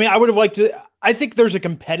 I mean, I would have liked to. I think there's a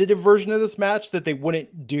competitive version of this match that they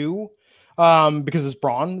wouldn't do because it's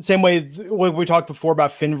Braun. Same way we talked before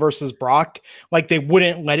about Finn versus Brock. Like, they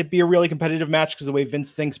wouldn't let it be a really competitive match because the way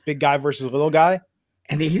Vince thinks big guy versus little guy.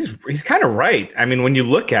 And he's kind of right. I mean, when you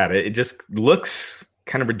look at it, it just looks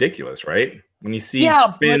kind of ridiculous, right? When you see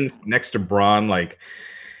Finn next to Braun,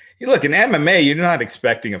 you look in MMA, you're not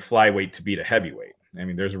expecting a flyweight to beat a heavyweight. I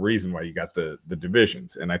mean, there's a reason why you got the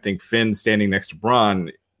divisions. And I think Finn standing next to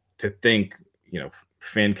Braun, to think,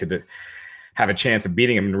 Finn could have a chance of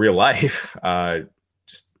beating him in real life,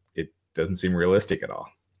 it doesn't seem realistic at all.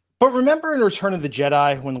 But remember in Return of the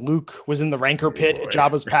Jedi when Luke was in the Rancor pit at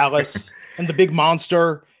Jabba's palace and the big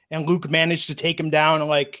monster, and Luke managed to take him down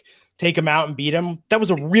and take him out and beat him? That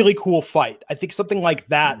was a really cool fight. I think something like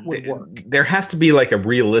that would work. There has to be a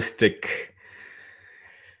realistic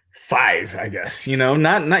size, I guess.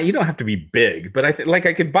 Not you don't have to be big, but I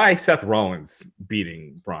could buy Seth Rollins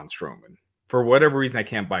beating Braun Strowman. For whatever reason, I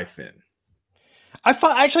can't buy Finn. I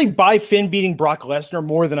actually buy Finn beating Brock Lesnar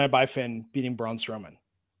more than I buy Finn beating Braun Strowman.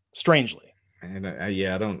 Strangely. And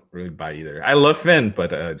I don't really buy either. I love Finn,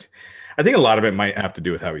 but I think a lot of it might have to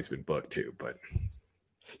do with how he's been booked too. But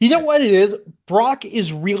you know what it is? Brock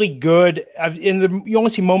is really good. You only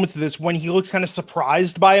see moments of this when he looks kind of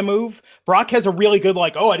surprised by a move. Brock has a really good, I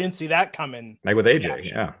didn't see that coming. Like with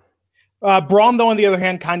AJ, yeah. Braun, though, on the other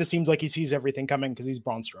hand, kind of seems like he sees everything coming because he's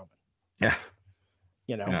Braun Strowman. Yeah.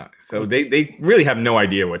 Yeah. So they really have no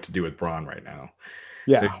idea what to do with Braun right now.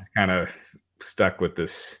 Yeah. They're just kind of stuck with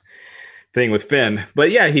this thing with Finn.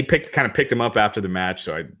 But yeah, he picked him up after the match.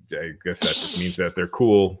 So I guess that just means that they're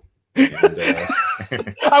cool. And,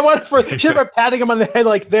 I should have patting him on the head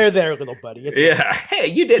there, little buddy. Hey,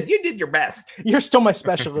 you did your best. You're still my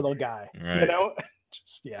special little guy. Right.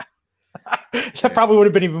 Just that probably would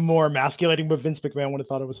have been even more emasculating, but Vince McMahon would have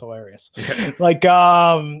thought it was hilarious.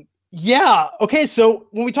 Yeah. Okay. So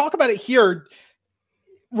when we talk about it here,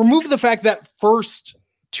 remove the fact that first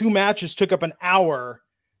two matches took up an hour.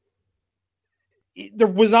 There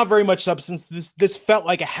was not very much substance. This felt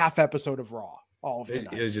like a half episode of Raw. All of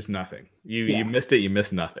tonight. It was just nothing. You missed it. You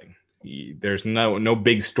missed nothing. There's no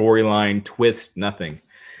big storyline twist. Nothing.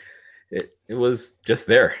 It was just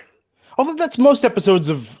there. Although that's most episodes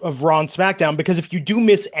of Raw and SmackDown, because if you do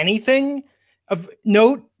miss anything of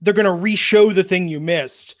note, they're going to re-show the thing you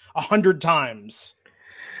missed 100 times.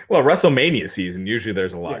 Well, WrestleMania season, usually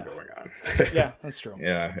there's a lot going on. Yeah, that's true.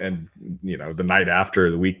 Yeah, and the night after,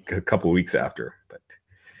 a couple of weeks after. But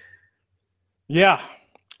yeah.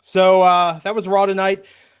 So that was Raw tonight.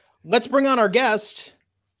 Let's bring on our guest.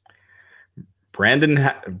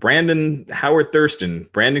 Brandon Howard Thurston.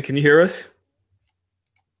 Brandon, can you hear us?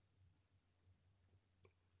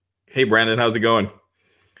 Hey, Brandon, how's it going?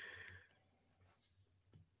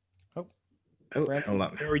 Hold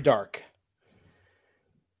on. Very dark.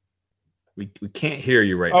 We can't hear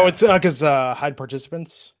you right now. Oh, it's because hide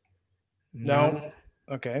participants? No?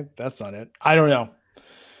 Okay, that's not it. I don't know.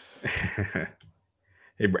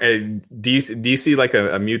 Hey, do you see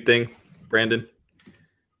a mute thing, Brandon?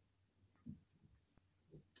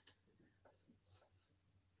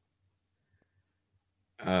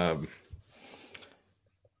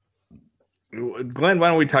 Glenn, why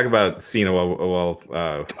don't we talk about Cena while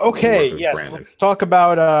okay, yes. Brandon. Let's talk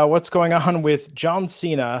about what's going on with John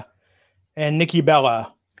Cena and Nikki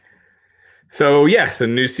Bella. So, yes, the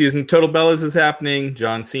new season of Total Bellas is happening.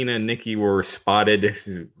 John Cena and Nikki were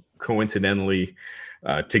spotted coincidentally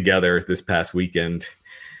together this past weekend.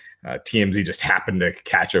 TMZ just happened to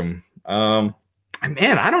catch them. Man,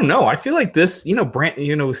 I don't know. I feel like this,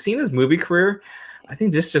 Cena's movie career, I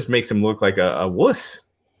think this just makes him look like a wuss.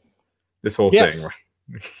 This whole thing,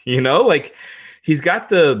 like he's got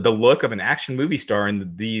the look of an action movie star,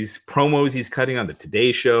 and these promos he's cutting on the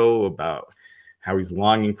Today Show about how he's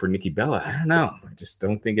longing for Nikki Bella. I don't know. I just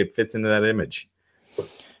don't think it fits into that image.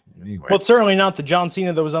 Anyway. Well, it's certainly not the John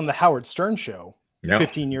Cena that was on the Howard Stern show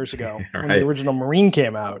 15 years ago when the original Marine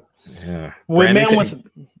came out. Yeah. Brandon,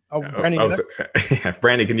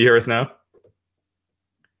 Brandon, can you hear us now?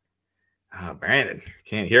 Oh, Brandon,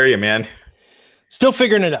 can't hear you, man. Still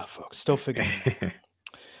figuring it out, folks. Still figuring it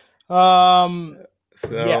out.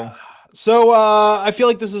 So I feel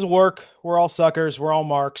like this is work. We're all suckers. We're all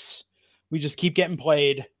marks. We just keep getting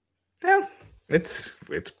played. Yeah, it's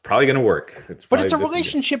probably going to work. But it's a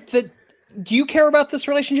relationship that. Do you care about this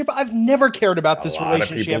relationship? I've never cared about this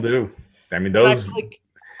relationship. A lot of people do. I mean, those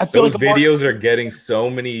videos are getting so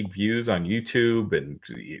many views on YouTube, and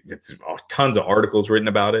it's tons of articles written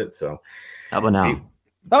about it. So how about now?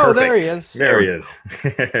 Oh, there he is. There he is.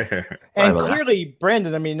 And clearly,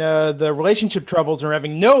 Brandon, I mean, the relationship troubles are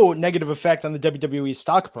having no negative effect on the WWE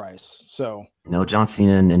stock price. So no, John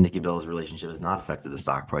Cena and Nikki Bella's relationship has not affected the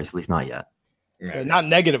stock price, at least not yet. Not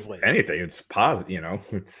negatively. If anything, it's positive.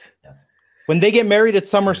 It's when they get married at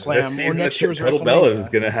SummerSlam or next year's Total Bellas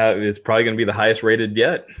is probably going to be the highest rated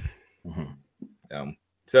yet. Mm-hmm.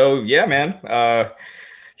 So yeah, man.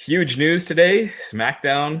 Huge news today.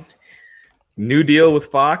 SmackDown. New deal with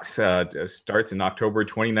Fox starts in October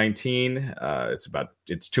 2019. It's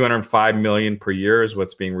 $205 million per year is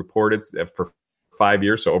what's being reported for 5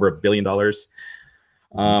 years, so over $1 billion.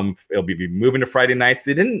 It'll be moving to Friday nights.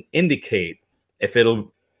 They didn't indicate if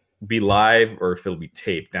it'll be live or if it'll be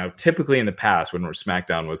taped. Now, typically in the past, when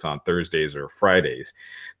SmackDown was on Thursdays or Fridays,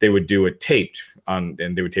 they would do it taped and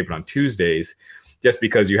they would tape it on Tuesdays, just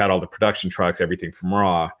because you had all the production trucks, everything from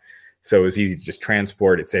Raw. So it was easy to just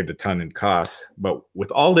transport. It saved a ton in costs. But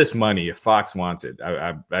with all this money, if Fox wants it,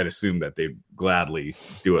 I'd assume that they'd gladly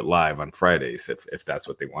do it live on Fridays if that's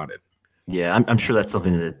what they wanted. Yeah, I'm sure that's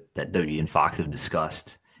something that WWE and Fox have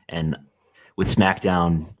discussed. And with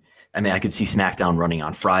SmackDown, I mean, I could see SmackDown running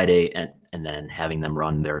on Friday and then having them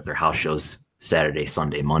run their house shows Saturday,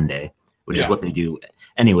 Sunday, Monday, which is what they do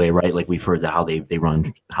anyway, right? Like we've heard that how they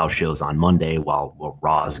run house shows on Monday while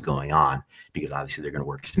Raw is going on, because obviously they're going to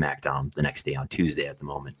work SmackDown the next day on Tuesday at the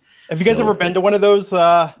moment. Have you guys ever been to one of those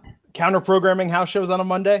counter programming house shows on a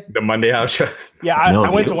Monday? The Monday house shows? Yeah, I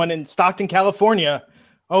went to one in Stockton, California.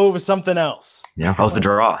 Oh, it was something else. Yeah, how was the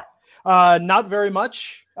draw? Not very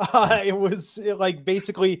much. It was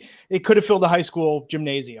basically it could have filled a high school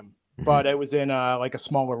gymnasium, but it was in like a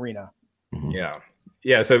small arena. Mm-hmm.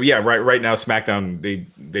 Yeah. So right now SmackDown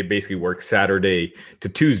they basically work Saturday to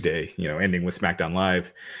Tuesday, ending with SmackDown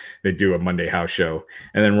Live. They do a Monday house show,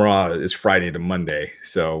 and then Raw is Friday to Monday.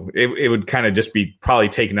 So it would kind of just be probably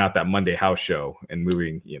taking out that Monday house show and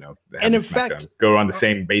moving, and in SmackDown fact go on the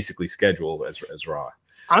same basically schedule as Raw.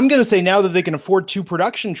 I'm going to say now that they can afford 2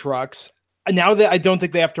 production trucks, now that I don't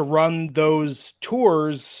think they have to run those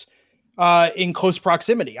tours in close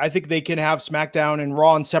proximity. I think they can have SmackDown and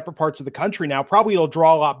Raw in separate parts of the country now. Probably it'll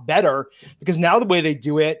draw a lot better because now the way they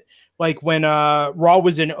do it, like when Raw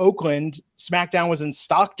was in Oakland, SmackDown was in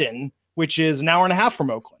Stockton, which is an hour and a half from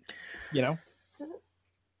Oakland,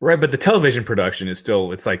 Right, but the television production is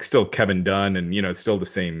still Kevin Dunn and, it's still the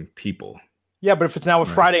same people. Yeah, but if it's now a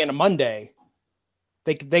Friday and a Monday,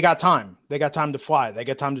 they got time. They got time to fly. They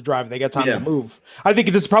got time to drive. They got time to move. I think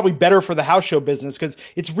this is probably better for the house show business because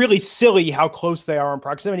it's really silly how close they are in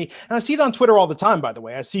proximity. And I see it on Twitter all the time, by the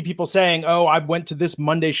way. I see people saying, oh, I went to this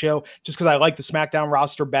Monday show just because I like the SmackDown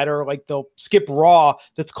roster better. Like they'll skip Raw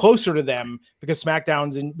that's closer to them because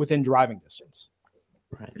SmackDown's within driving distance.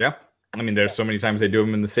 Right. Yeah. I mean, there's so many times they do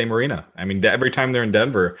them in the same arena. I mean, every time they're in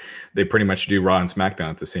Denver, they pretty much do Raw and SmackDown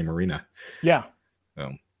at the same arena. Yeah.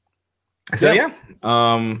 So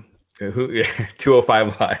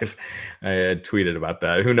 205 Live. I had tweeted about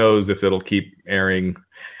that. Who knows if it'll keep airing?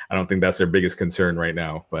 I don't think that's their biggest concern right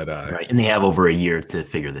now. But right, and they have over a year to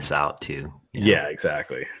figure this out too. Yeah,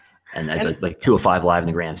 exactly. And like 205 Live in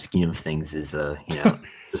the grand scheme of things is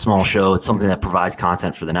it's a small show. It's something that provides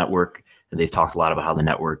content for the network, and they've talked a lot about how the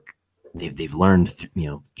network they've learned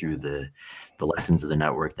through the lessons of the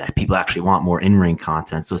network that people actually want more in-ring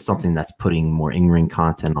content. So it's something that's putting more in-ring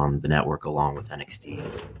content on the network along with NXT.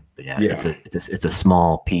 But yeah. It's a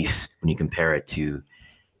small piece when you compare it to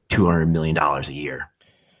 $200 million a year.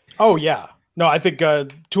 Oh yeah, no, I think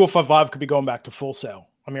 205 Live could be going back to Full Sail.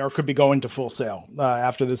 Or could be going to Full Sail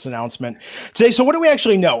after this announcement today. So what do we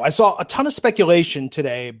actually know? I saw a ton of speculation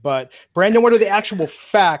today, but Brandon, what are the actual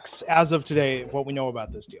facts as of today, what we know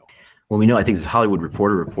about this deal? Well, we know, I think this Hollywood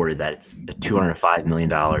Reporter reported that it's a $205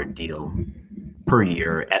 million deal per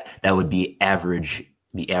year. That would be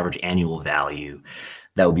the average annual value.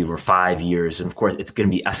 That would be over 5 years. And of course, it's going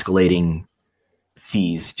to be escalating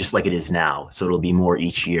fees just like it is now. So it'll be more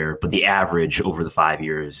each year, but the average over the 5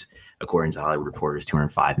 years, according to Hollywood Reporter, is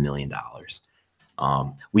 $205 million.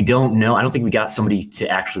 We don't know. I don't think we got somebody to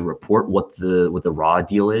actually report what the Raw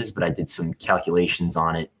deal is, but I did some calculations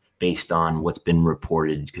on it based on what's been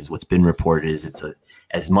reported, because what's been reported is it's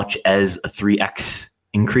as much as a 3x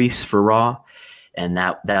increase for Raw. And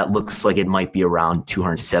that looks like it might be around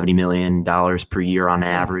 $270 million per year on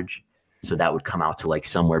average. So that would come out to like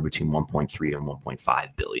somewhere between 1.3 and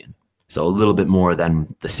 1.5 billion. So a little bit more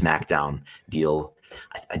than the SmackDown deal.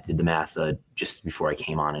 I did the math just before I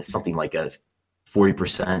came on. It's something like a 40%,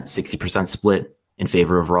 60% split in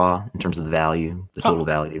favor of Raw in terms of the value, the total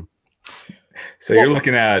value. So you're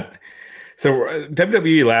looking at,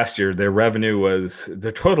 WWE last year,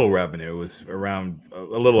 their total revenue was around a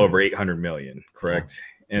little over 800 million, correct?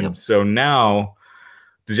 Yeah. And so now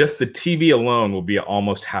just the TV alone will be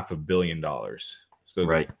almost $500 million. So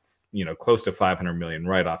right. Close to 500 million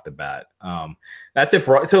right off the bat. That's if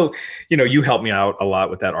Raw. So, you helped me out a lot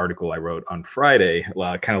with that article I wrote on Friday,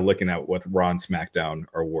 kind of looking at what Raw and SmackDown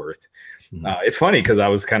are worth. Mm-hmm. It's funny because I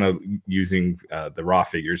was kind of using the Raw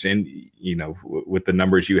figures and, with the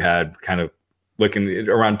numbers you had, kind of looking at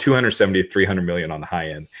around 270 to 300 million on the high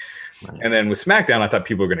end. Right. And then with SmackDown, I thought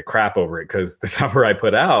people were going to crap over it because the number I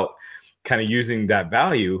put out, kind of using that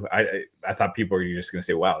value, I thought people were just going to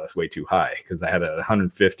say, wow, that's way too high, because I had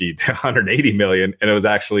 150 to 180 million and it was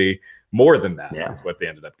actually more than that. Yeah. That's what they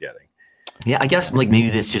ended up getting. Yeah, I guess maybe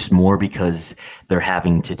it's just more because they're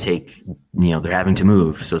having to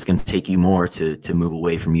move. So it's going to take you more to move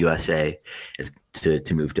away from USA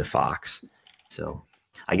to move to Fox. So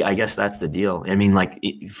I guess that's the deal. I mean,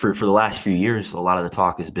 for the last few years, a lot of the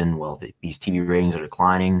talk has been, these TV ratings are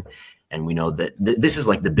declining. And we know that this is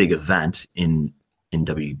like the big event in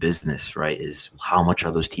WWE business, right? Is how much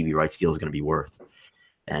are those TV rights deals going to be worth?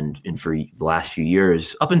 And for the last few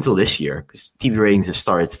years, up until this year, because TV ratings have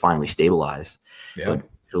started to finally stabilize. Yeah. But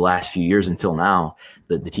for the last few years until now,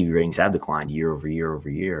 the TV ratings have declined year over year over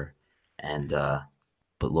year. And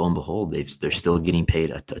but lo and behold, they're still getting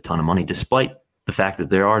paid a ton of money, despite the fact that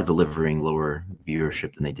they are delivering lower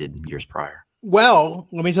viewership than they did years prior. Well,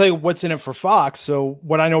 let me tell you what's in it for Fox. So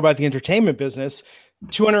what I know about the entertainment business,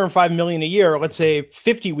 205 million a year, let's say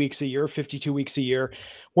 50 weeks a year, 52 weeks a year,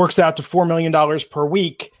 works out to $4 million per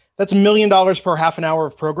week. That's $1 million per half an hour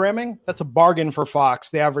of programming. That's a bargain for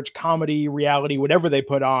Fox. The average comedy, reality, whatever they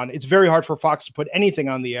put on. It's very hard for Fox to put anything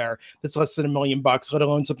on the air that's less than $1 million, let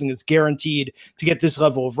alone something that's guaranteed to get this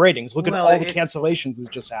level of ratings. Look at all the cancellations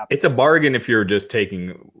that just happened. It's a bargain if you're just taking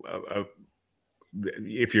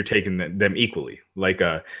them equally, like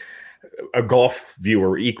a golf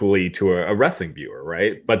viewer equally to a wrestling viewer,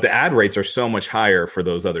 right? But the ad rates are so much higher for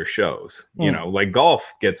those other shows. Like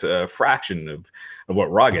golf gets a fraction of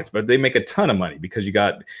what Raw gets, but they make a ton of money because you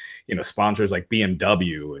got, sponsors like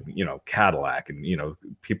BMW and, Cadillac and,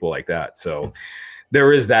 people like that. So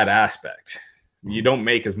there is that aspect. You don't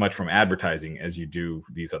make as much from advertising as you do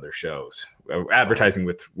these other shows. Advertising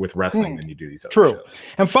with wrestling than you do these other shows.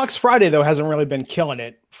 And Fox Friday, though, hasn't really been killing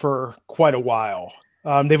it for quite a while.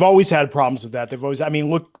 They've always had problems with that.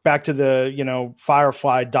 Look back to the,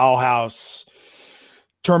 Firefly, Dollhouse,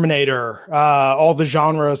 Terminator, all the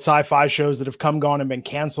genre sci-fi shows that have come, gone, and been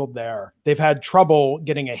canceled there. They've had trouble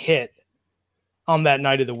getting a hit on that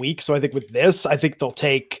night of the week. So I think with this, they'll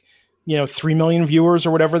take 3 million viewers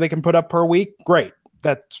or whatever they can put up per week. Great.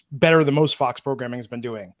 That's better than most Fox programming has been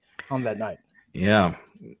doing on that night. Yeah.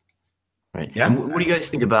 Right. Yeah. And what do you guys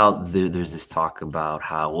think about there's this talk about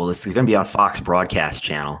how, this is going to be on Fox broadcast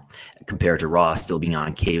channel compared to Raw still being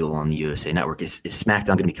on cable on the USA Network. Is SmackDown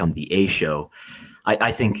going to become the A show?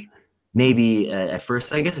 I think maybe at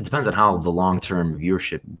first, I guess it depends on how the long-term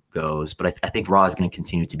viewership goes, but I think Raw is going to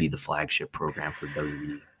continue to be the flagship program for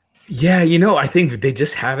WWE. Yeah, I think they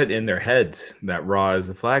just have it in their heads that Raw is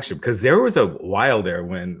the flagship, because there was a while there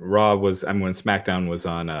when when SmackDown was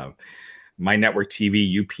on My Network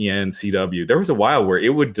TV, UPN, CW. There was a while where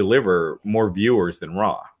it would deliver more viewers than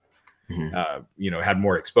Raw. had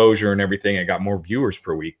more exposure and everything and got more viewers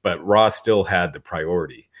per week, but Raw still had the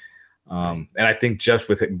priority. And I think just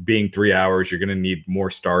with it being 3 hours, you're going to need more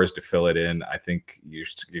stars to fill it in. I think you're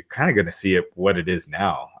kind of going to see it what it is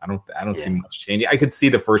now. I don't see much changing. I could see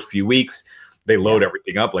the first few weeks they load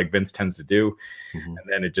everything up like Vince tends to do, and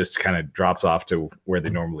then it just kind of drops off to where they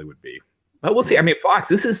normally would be. But we'll see. I mean,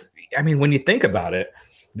 Fox, when you think about it,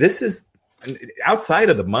 this is outside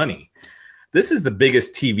of the money. This is the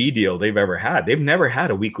biggest TV deal they've ever had. They've never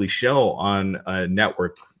had a weekly show on a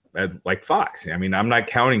network like Fox. I mean, I'm not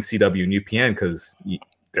counting CW and UPN because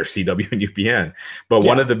they're CW and UPN, but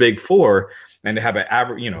one of the big four, and to have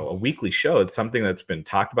a weekly show, it's something that's been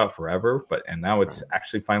talked about forever, and now it's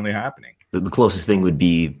actually finally happening. The closest thing would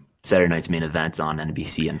be Saturday Night's Main Events on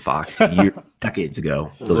NBC and Fox decades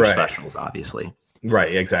ago. Those are specials, obviously.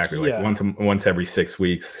 Right, exactly. Like once every 6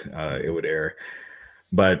 weeks, it would air.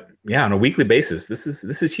 But yeah, on a weekly basis, this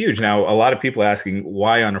is huge. Now, a lot of people asking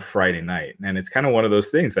why on a Friday night, and it's kind of one of those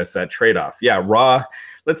things. That's that trade-off. Yeah, Raw.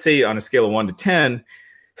 Let's say on a scale of 1 to 10,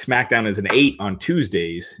 SmackDown is an 8 on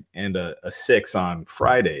Tuesdays and a 6 on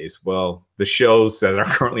Fridays. Well, the shows that are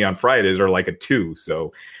currently on Fridays are like a 2,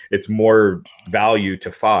 so it's more value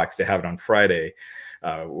to Fox to have it on Friday,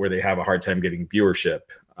 where they have a hard time getting viewership.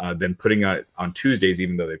 Than putting it on Tuesdays,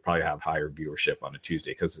 even though they probably have higher viewership on a Tuesday,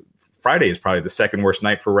 because Friday is probably the second worst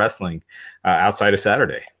night for wrestling outside of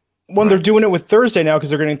Saturday. When they're doing it with Thursday now, because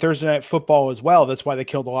they're getting Thursday Night Football as well. That's why they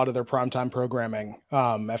killed a lot of their primetime programming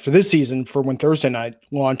after this season for when Thursday night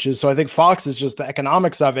launches. So I think Fox is just the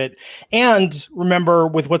economics of it. And remember,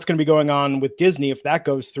 with what's going to be going on with Disney, if that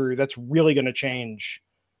goes through, that's really going to change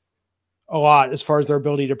a lot as far as their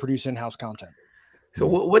ability to produce in-house content. So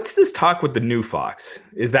what's this talk with the new Fox?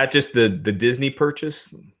 Is that just the Disney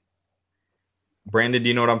purchase? Brandon, do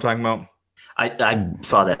you know what I'm talking about? I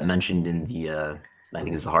saw that mentioned in the I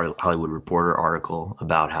think it's the Hollywood Reporter article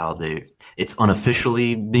about how it's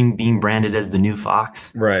unofficially being branded as the new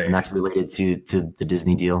Fox, right? And that's related to the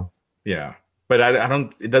Disney deal. Yeah, but I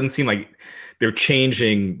don't. It doesn't seem like they're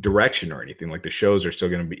changing direction or anything. Like the shows are still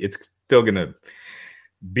going to be. It's still going to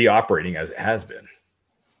be operating as it has been.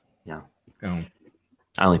 Yeah.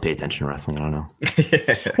 I only pay attention to wrestling. I don't know.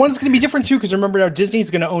 Well, it's going to be different too, because remember now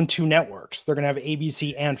Disney's going to own 2 networks. They're going to have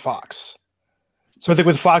ABC and Fox. So I think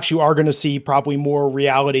with Fox, you are going to see probably more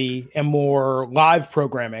reality and more live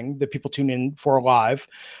programming that people tune in for live.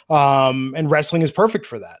 And wrestling is perfect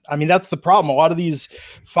for that. I mean, that's the problem. A lot of these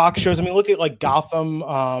Fox shows, I mean, look at like Gotham,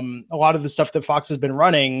 a lot of the stuff that Fox has been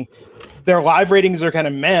running, their live ratings are kind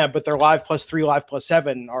of meh, but their live +3, live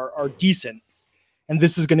 +7 are decent. And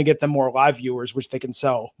this is going to get them more live viewers, which they can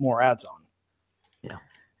sell more ads on.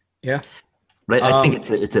 Yeah. But I think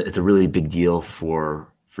it's a really big deal for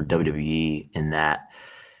WWE in that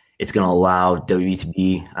it's going to allow WWE to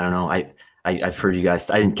be. I don't know. I've heard you guys.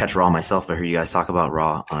 I didn't catch Raw myself, but I heard you guys talk about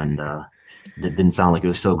Raw, and it didn't sound like it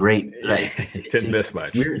was so great. Didn't miss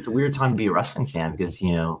much. It's a weird time to be a wrestling fan because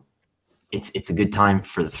it's a good time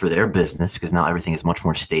for their business because now everything is much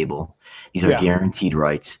more stable. These are guaranteed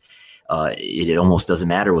rights. It almost doesn't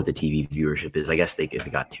matter what the TV viewership is. I guess if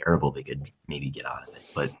it got terrible, they could maybe get out of it.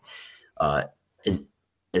 But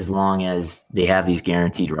as long as they have these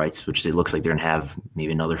guaranteed rights, which it looks like they're going to have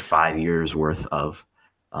maybe another 5 years worth of,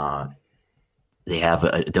 they have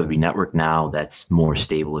a WWE network now that's more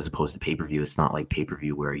stable as opposed to pay-per-view. It's not like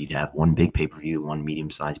pay-per-view where you'd have one big pay-per-view, one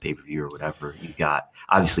medium-sized pay-per-view or whatever. You've got,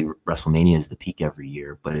 obviously, WrestleMania is the peak every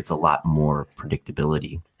year, but it's a lot more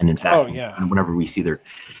predictability. And in fact, whenever we see their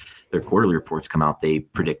quarterly reports come out, they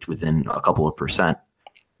predict within a couple of percent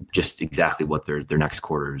just exactly what their next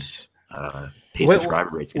quarter's pay subscriber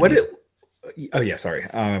rate's going to be.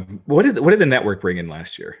 What did the network bring in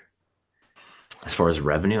last year? As far as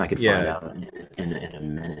revenue, I could find out in a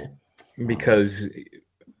minute. Because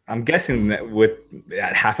I'm guessing that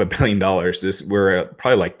at $500 million, we're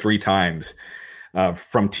probably like 3 times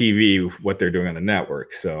from TV what they're doing on the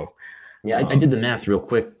network. So I did the math real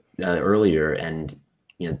quick earlier, and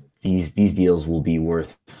these deals will be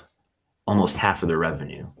worth almost half of their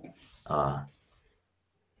revenue.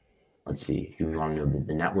 Let's see. Who we want to know?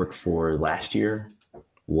 The network for last year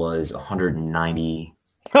was $190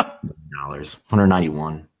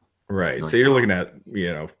 $191. Right. So you're looking at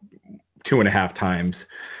 2.5 times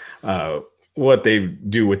what they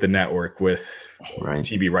do with the network with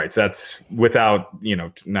TV rights. That's without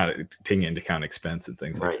not taking into account expense and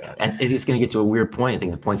things like that. And it's going to get to a weird point. I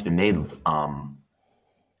think the point's been made.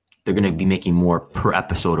 They're going to be making more per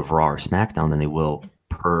episode of Raw or SmackDown than they will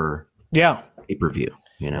per pay-per-view.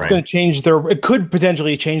 It's going to change it could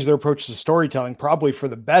potentially change their approach to storytelling, probably for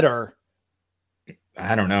the better.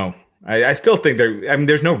 I don't know. I still think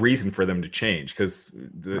there's no reason for them to change because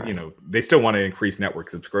they still want to increase network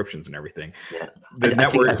subscriptions and everything. Yeah.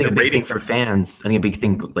 I think a big thing for fans. I think a big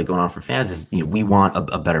thing like going on for fans is we want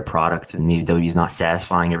a better product, and maybe WWE is not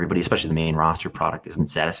satisfying everybody, especially the main roster product isn't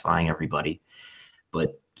satisfying everybody.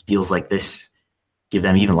 But deals like this give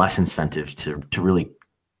them even less incentive to really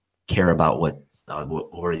care about what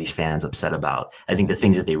are these fans upset about. I think the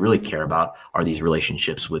things that they really care about are these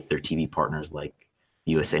relationships with their TV partners like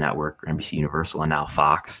USA Network, NBC Universal, and now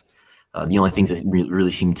Fox. The only things that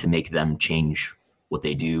really seem to make them change what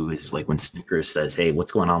they do is like when Snickers says, "Hey,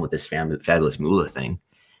 what's going on with this Fabulous Moolah thing?"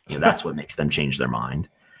 That's what makes them change their mind.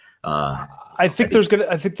 I think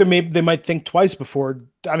they might think twice before.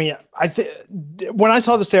 I mean, when I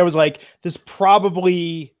saw this today, I was like, this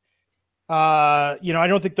probably, I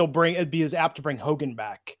don't think it'd be as apt to bring Hogan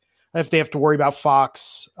back if they have to worry about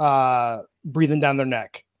Fox breathing down their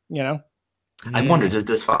neck. I wonder,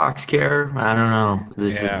 does Fox care? I don't know.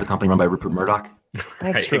 This is the company run by Rupert Murdoch.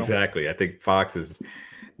 That's true. Exactly. I think Fox is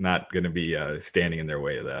not going to be standing in their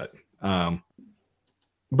way of that. I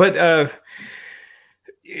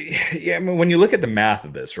mean, when you look at the math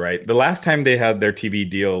of this, right? The last time they had their TV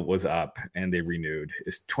deal was up and they renewed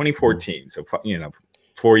is 2014. So,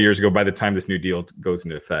 4 years ago, by the time this new deal goes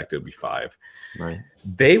into effect, it'll be 5. Right.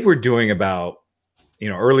 They were doing about,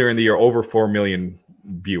 earlier in the year, over 4 million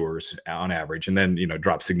viewers on average, and then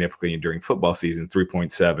dropped significantly during football season,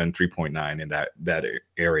 3.7, 3.9 in that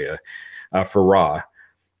area for Raw,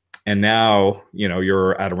 and now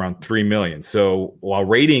you're at around 3 million. So while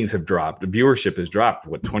ratings have dropped, the viewership has dropped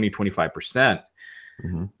 20-25%.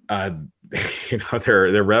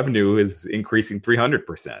 Their revenue is increasing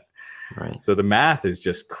 300%. Right. So the math is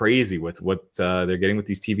just crazy with what they're getting with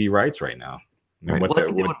these TV rights right now, and what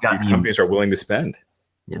these companies are willing to spend.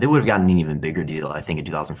 Yeah, they would have gotten an even bigger deal, I think, in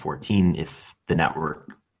 2014 if the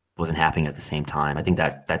network wasn't happening at the same time. I think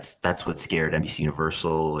that's what scared NBC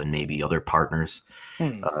Universal and maybe other partners,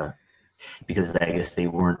 because I guess they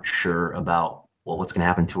weren't sure about what's going to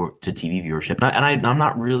happen to TV viewership. And I'm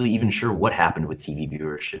not really even sure what happened with TV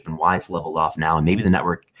viewership and why it's leveled off now. And maybe the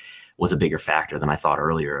network was a bigger factor than I thought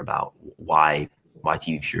earlier about why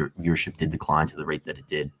TV viewership did decline to the rate that it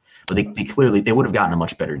did. But they would have gotten a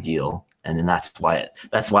much better deal. And then that's why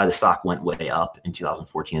the stock went way up in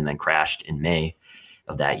 2014 and then crashed in May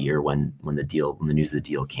of that year when the news of the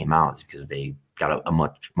deal came out. It's because they got a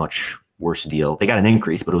much worse deal. They got an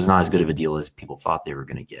increase, but it was not as good of a deal as people thought they were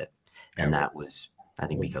going to get. And that was, I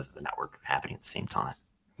think, because of the network happening at the same time.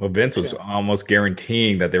 Well, Vince was almost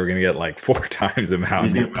guaranteeing that they were going to get like 4 times the amount. He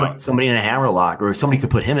was going to put somebody in a hammerlock, or somebody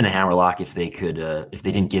could put him in a hammerlock if they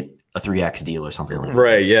didn't get a 3X deal or something like that.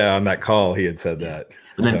 Right, yeah, on that call he had said that.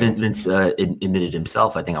 But then Vince admitted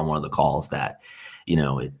himself, I think, on one of the calls that,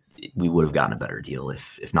 we would have gotten a better deal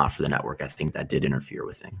if not for the network. I think that did interfere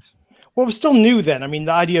with things. Well, it was still new then. I mean,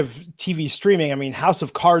 the idea of TV streaming, I mean, House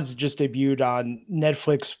of Cards just debuted on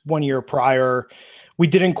Netflix 1 year prior. We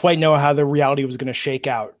didn't quite know how the reality was going to shake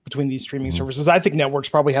out between these streaming services. I think networks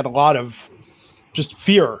probably had a lot of just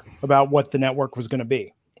fear about what the network was going to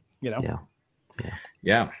be,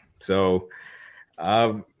 Yeah. So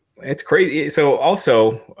it's crazy. So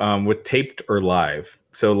also with taped or live.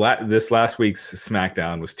 So this last week's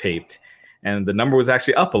SmackDown was taped, and the number was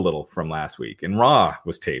actually up a little from last week. And Raw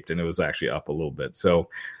was taped, and it was actually up a little bit. So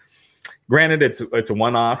granted, it's a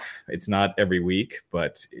one-off. It's not every week,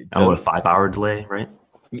 but a 5-hour delay, right?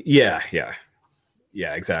 Yeah,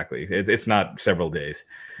 exactly. It's not several days,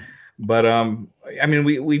 but I mean,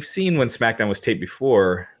 we've seen when SmackDown was taped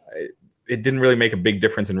before, it didn't really make a big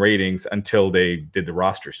difference in ratings until they did the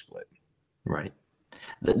roster split. Right.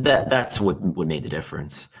 That's what made the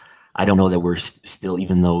difference. I don't know that we're still,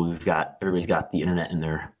 even though everybody's got the internet in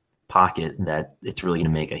their pocket, that it's really going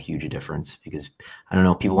to make a huge difference, because I don't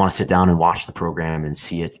know, people want to sit down and watch the program and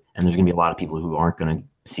see it, and there's going to be a lot of people who aren't going to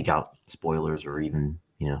seek out spoilers or even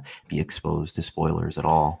be exposed to spoilers at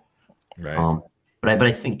all. Right. But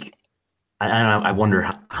I think I wonder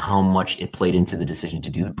how much it played into the decision to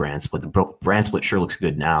do the brand split. The brand split sure looks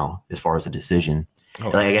good now as far as the decision.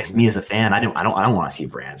 I guess me as a fan, I don't want to see a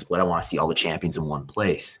brand split. I want to see all the champions in one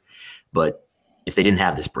place. But if they didn't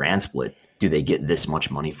have this brand split, do they get this much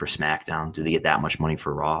money for SmackDown? Do they get that much money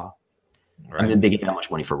for Raw? Right. I mean, they get that much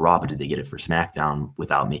money for Raw, but did they get it for SmackDown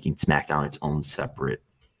without making SmackDown its own separate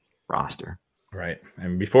roster? Right.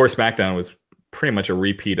 And before, SmackDown was pretty much a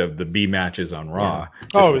repeat of the B matches on Raw.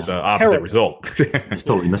 Yeah. It was the opposite result. It's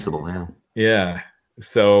totally missable. Yeah. Yeah.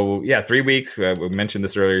 So 3 weeks. We mentioned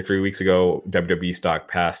this earlier. 3 weeks ago, WWE stock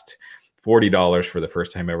passed $40 for the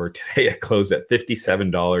first time ever. Today it closed at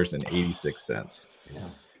 $57.86.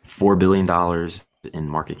 $4 billion in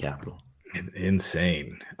market capital.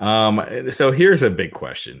 Insane. So here's a big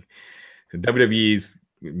question. So WWE's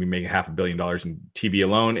making $500 million in TV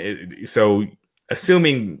alone. So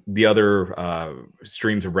assuming the other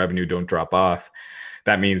streams of revenue don't drop off,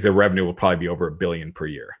 that means the revenue will probably be over $1 billion per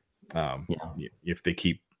year. If they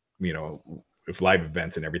keep, if live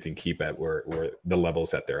events and everything keep at where the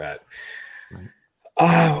levels that they're at. Right.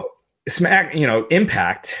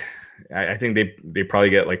 Impact. I think they probably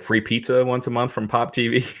get like free pizza once a month from Pop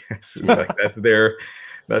TV. So like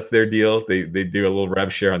that's their deal. They do a little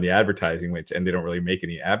rev share on the advertising, and they don't really make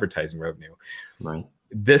any advertising revenue. Right.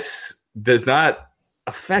 This does not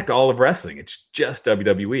affect all of wrestling. It's just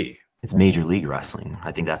WWE. It's Major League Wrestling.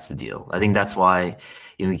 I think that's the deal. I think that's why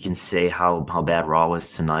you can say how bad Raw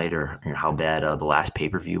was tonight or how bad the last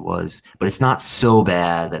pay-per-view was, but it's not so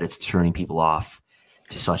bad that it's turning people off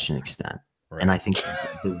to such an extent. Right. And I think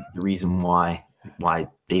the reason why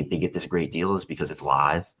they get this great deal is because it's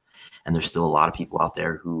live, and there's still a lot of people out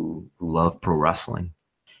there who love pro wrestling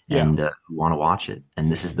and who want to watch it.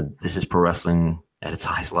 And this is pro wrestling at its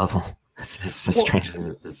highest level. It's as strange as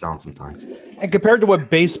it sounds sometimes. And compared to what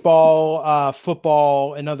baseball,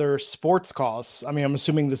 football, and other sports costs, I mean, I'm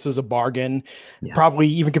assuming this is a bargain. Yeah. Probably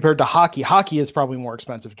even compared to hockey. Hockey is probably more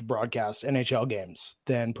expensive to broadcast NHL games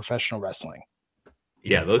than professional wrestling.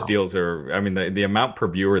 Yeah, those deals are, I mean, the amount per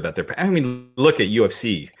viewer that they're, I mean, look at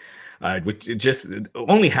UFC, which just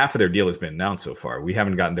only half of their deal has been announced so far. We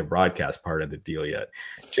haven't gotten the broadcast part of the deal yet.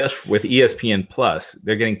 Just with ESPN Plus,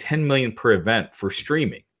 they're getting $10 million per event for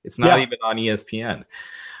streaming. It's not even on ESPN.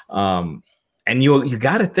 And you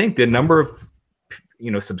got to think the number of,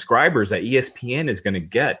 subscribers that ESPN is going to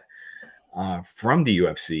get from the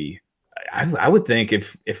UFC. I would think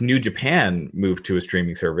if New Japan moved to a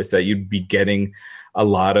streaming service, that you'd be getting a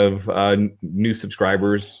lot of new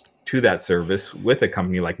subscribers to that service with a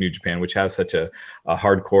company like New Japan, which has such a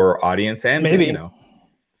hardcore audience. And maybe,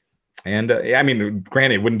 I mean,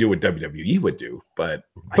 granted, it wouldn't do what WWE would do, but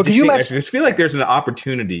I just feel like there's an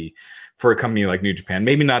opportunity for a company like New Japan.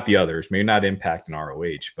 Maybe not the others, maybe not Impact and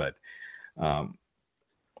ROH, but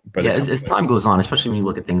as time goes on, especially when you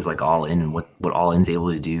look at things like All In and what All In's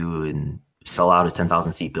able to do and sell out a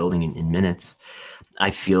 10,000 seat building in minutes, I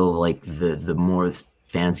feel like the more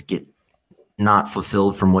fans get not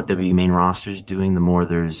fulfilled from what WWE main roster is doing, the more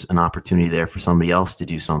there's an opportunity there for somebody else to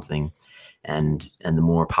do something. And the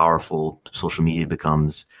more powerful social media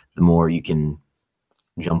becomes, the more you can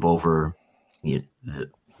jump over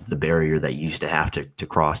the barrier that you used to have to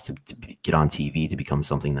cross to get on TV to become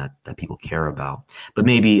something that people care about. But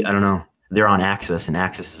maybe, I don't know, they're on Access, and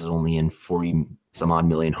Access is only in 40 some odd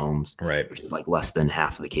million homes, right? Which is like less than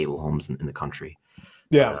half of the cable homes in the country.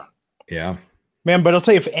 Yeah. Man, but I'll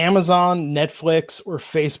tell you, if Amazon, Netflix, or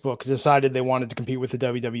Facebook decided they wanted to compete with the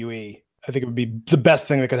WWE, I think it would be the best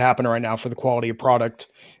thing that could happen right now for the quality of product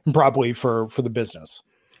and probably for the business.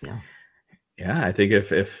 Yeah. I think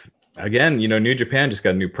if again, New Japan just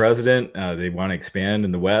got a new president. They want to expand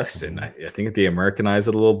in the West, and I think they Americanize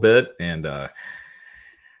it a little bit. And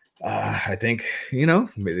I think,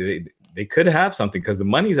 they could have something because the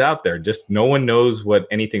money's out there. Just no one knows what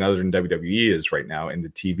anything other than WWE is right now in the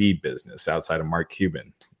TV business outside of Mark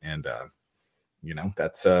Cuban. And,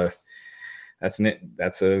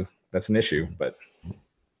 that's an issue, but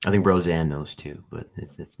I think Roseanne knows too, but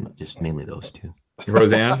it's just mainly those two.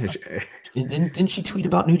 Roseanne, didn't she tweet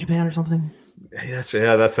about New Japan or something?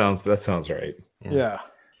 That sounds right. Yeah.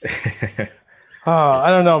 I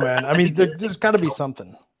don't know, man. I mean, there's got to be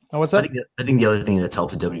something. Oh, what's that? I think the other thing that's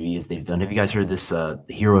helped the WWE is they've done. Have you guys heard this "The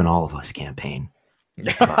Hero in All of Us" campaign?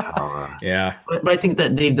 Yeah. But I think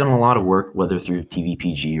that they've done a lot of work, whether through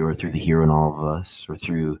TVPG or through The Hero in All of Us or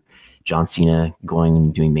through John Cena going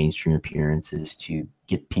and doing mainstream appearances to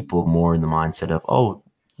get people more in the mindset of,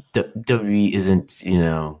 WWE isn't,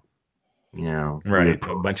 right,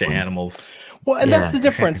 a bunch of animals. Well, and that's the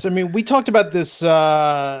difference. I mean, we talked about this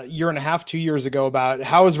year and a half, 2 years ago about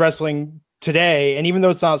how is wrestling today, and even though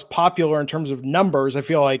it's not as popular in terms of numbers, I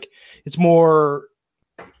feel like it's more,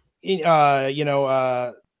 it's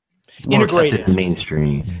more integrated in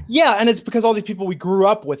mainstream. Yeah, and it's because all these people we grew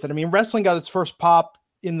up with it. I mean, wrestling got its first pop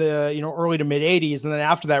in the early to mid 80s, and then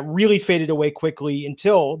after that really faded away quickly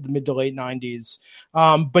until the mid to late 90s.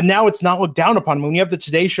 But now it's not looked down upon. When you have the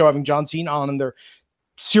Today Show having John Cena on, and they're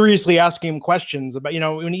seriously asking him questions about,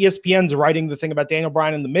 when ESPN's writing the thing about Daniel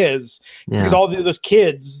Bryan and The Miz, because all those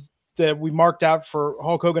kids that we marked out for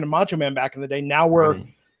Hulk Hogan and Macho Man back in the day, now we're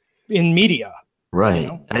in media. Right.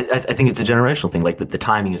 I think it's a generational thing. Like the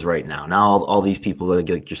timing is right now. Now all these people, like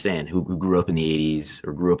you're saying, who grew up in the 80s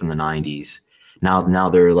or grew up in the 90s, now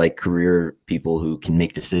they're like career people who can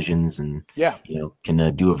make decisions and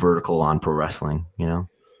can do a vertical on pro wrestling.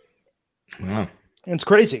 Wow. It's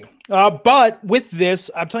crazy. But with this,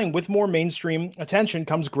 I'm telling you, with more mainstream attention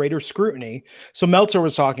comes greater scrutiny. So Meltzer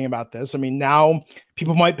was talking about this. I mean, now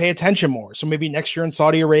people might pay attention more. So maybe next year in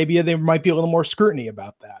Saudi Arabia, there might be a little more scrutiny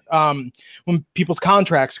about that. When people's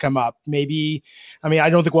contracts come up, maybe, I mean, I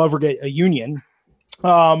don't think we'll ever get a union.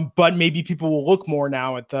 But maybe people will look more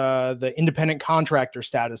now at the independent contractor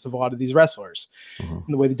status of a lot of these wrestlers and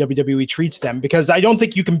the way the WWE treats them, because I don't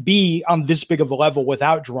think you can be on this big of a level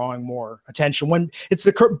without drawing more attention when it's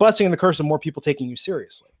the blessing and the curse of more people taking you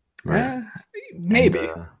seriously. Right. Maybe.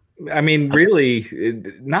 I mean, really,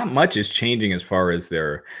 not much is changing as far as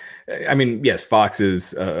I mean, yes, Fox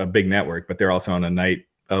is a big network, but they're also on a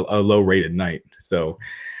low rated night. So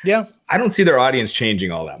yeah, I don't see their audience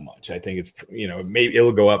changing all that much. I think it's, maybe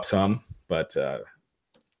it'll go up some, but I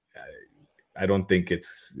don't think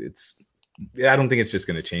it's just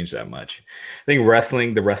going to change that much. I think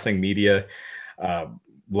the wrestling media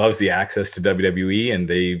loves the access to WWE, and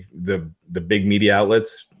the big media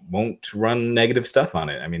outlets won't run negative stuff on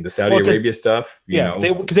it. I mean, the Saudi Arabia stuff,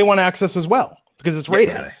 because they want access as well, because it's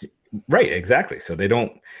ratings. Yeah, right. Exactly. So they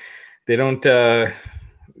don't,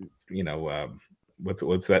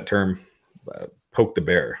 what's that term? Poke the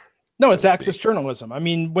bear. No, it's access journalism. I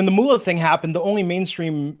mean, when the Moolah thing happened, the only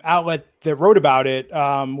mainstream outlet that wrote about it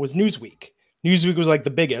was Newsweek. Newsweek was like the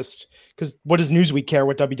biggest, because what does Newsweek care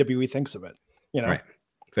what WWE thinks of it? Right.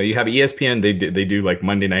 So you have ESPN. They do like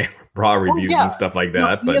Monday Night Raw reviews and stuff like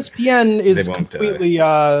that. But ESPN is completely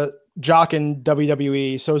jocking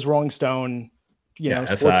WWE. So is Rolling Stone.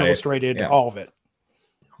 Sports Illustrated, all of it.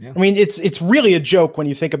 Yeah. I mean, it's really a joke when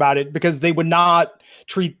you think about it, because they would not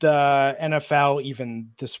treat the NFL even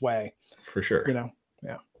this way. For sure.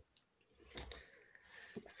 Yeah.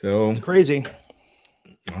 So it's crazy.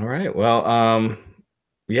 All right. Well,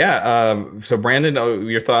 so Brandon,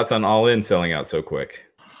 your thoughts on All In selling out so quick?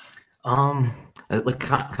 Like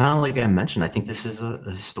kind of like I mentioned, I think this is a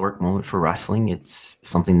historic moment for wrestling. It's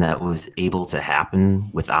something that was able to happen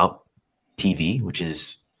without TV, which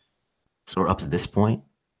is sort of up to this point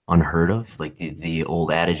unheard of. Like the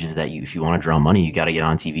old adage is that if you want to draw money, you got to get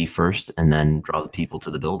on TV first and then draw the people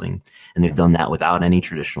to the building. And they've done that without any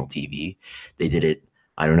traditional TV. They did it.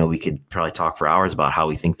 I don't know. We could probably talk for hours about how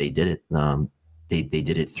we think they did it. They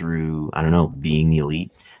did it through, I don't know, being the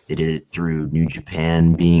elite. They did it through New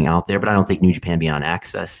Japan being out there, but I don't think New Japan being on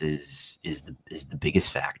Access is the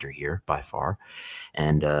biggest factor here by far.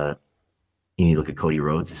 And you look at Cody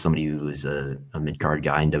Rhodes as somebody who was a mid-card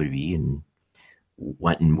guy in WWE and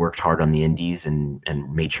went and worked hard on the indies and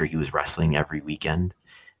made sure he was wrestling every weekend,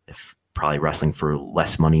 probably wrestling for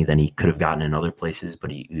less money than he could have gotten in other places,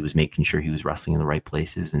 but he was making sure he was wrestling in the right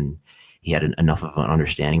places. And he had enough of an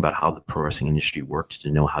understanding about how the pro wrestling industry worked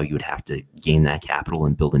to know how you would have to gain that capital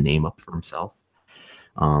and build a name up for himself.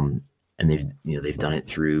 And they've done it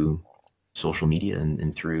through social media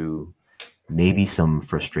and through maybe some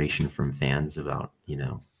frustration from fans about,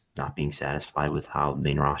 not being satisfied with how the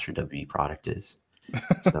main roster WWE product is.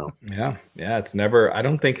 So yeah, it's never. I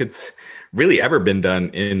don't think it's really ever been done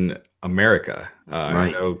in America. Right.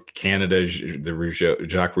 I know Canada,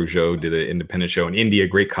 Jacques Rougeau did an independent show. In India,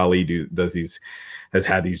 Great Khali has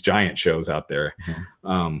had these giant shows out there.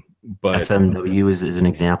 Mm-hmm. But FMW is an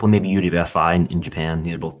example. Maybe UWFI in Japan.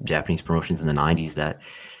 These are both Japanese promotions in the 90s that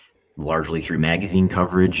largely through magazine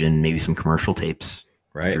coverage and maybe some commercial tapes,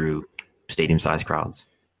 right, through stadium-sized crowds.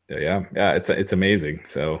 Yeah, it's amazing.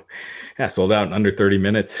 So, sold out in under 30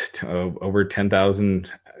 minutes to over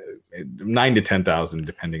 10,000, 9 to 10,000,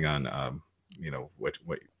 depending on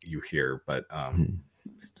what you hear. But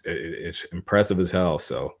it's impressive as hell.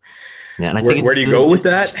 So, yeah, and I think where do you go with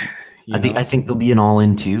that? I think there'll be an All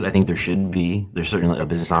In too. I think there's certainly a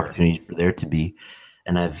business opportunity for there to be.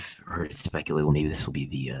 And I've heard it speculated, well, maybe this will be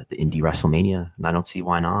the indie WrestleMania, and I don't see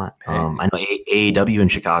why not. Hey. I know AEW in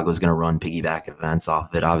Chicago is going to run piggyback events off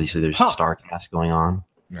of it. Obviously, there's StarCast going on,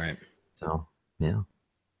 right? So, yeah.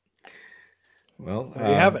 Well, there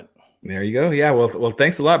you have it. There you go. Yeah. Well,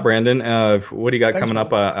 thanks a lot, Brandon. What do you got coming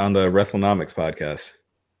up on the WrestleNomics podcast?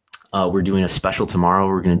 We're doing a special tomorrow.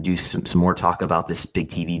 We're going to do some more talk about this big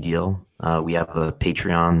TV deal. We have a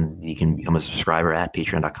Patreon. You can become a subscriber at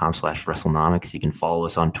patreon.com/WrestleNomics. You can follow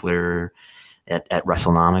us on Twitter at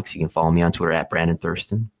WrestleNomics. You can follow me on Twitter at Brandon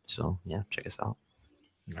Thurston. So, yeah, check us out.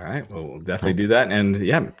 All right. Well, we'll definitely do that. And,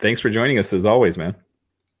 yeah, thanks for joining us as always, man.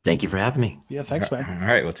 Thank you for having me. Yeah, thanks, man. All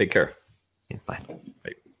right. Well, take care. Yeah, bye.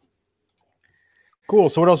 Bye. Cool.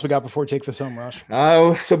 So what else we got before we take this home, Rush?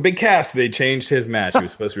 So Big Cass, they changed his match. He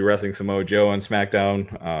was supposed to be wrestling Samoa Joe on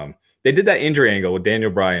SmackDown. they did that injury angle with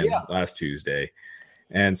Daniel Bryan last Tuesday.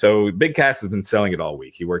 And so Big Cass has been selling it all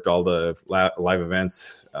week. He worked all the live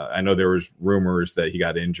events. I know there was rumors that he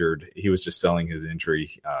got injured. He was just selling his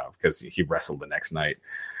injury because he wrestled the next night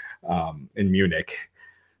in Munich.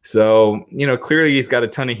 So, clearly he's got a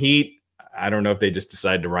ton of heat. I don't know if they just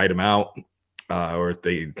decided to write him out or if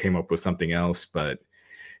they came up with something else. But,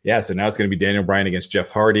 yeah, so now it's going to be Daniel Bryan against Jeff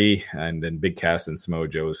Hardy, and then Big Cass and Samoa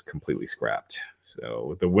Joe is completely scrapped.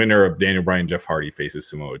 So the winner of Daniel Bryan, Jeff Hardy faces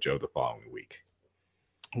Samoa Joe the following week.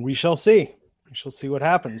 We shall see. We shall see what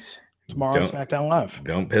happens tomorrow on SmackDown Live.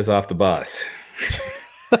 Don't piss off the boss.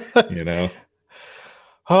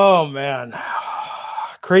 Oh, man.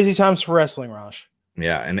 Crazy times for wrestling, Raj.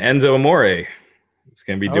 Yeah, and Enzo Amore is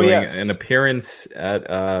going to be doing an appearance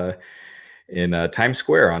at in Times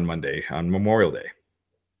Square on Monday, on Memorial Day,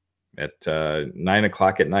 at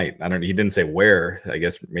 9:00 at night. I don't know. He didn't say where. I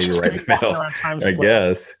guess maybe just right in the middle. I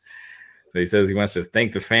guess. So he says he wants to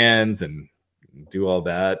thank the fans and do all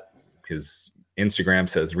that. His Instagram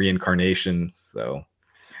says reincarnation. So,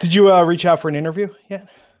 did you reach out for an interview yet?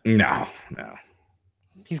 No.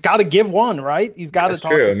 He's got to give one, right? He's got to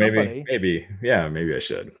talk to somebody. Maybe I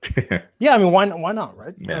should. Yeah, I mean, why not,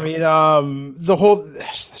 right? Yeah. I mean, the whole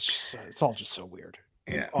it's all just so weird.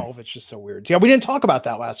 Yeah, all of it's just so weird. Yeah, we didn't talk about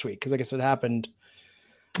that last week because I guess it happened.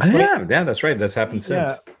 Yeah, that's right. That's happened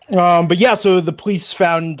since. Yeah. But yeah, so the police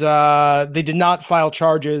found they did not file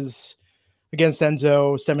charges against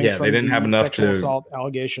Enzo stemming from they didn't have enough sexual assault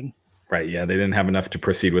allegation. Right. Yeah, they didn't have enough to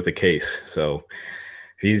proceed with the case. So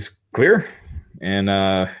he's clear. And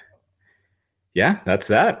that's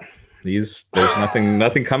that. There's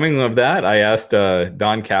nothing coming of that. I asked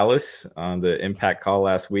Don Callis on the Impact call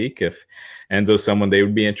last week if Enzo's someone they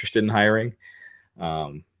would be interested in hiring.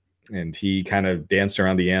 And he kind of danced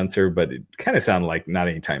around the answer, but it kind of sounded like not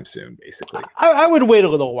anytime soon, basically. I would wait a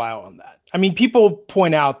little while on that. I mean, people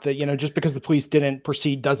point out that, just because the police didn't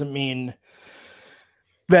proceed doesn't mean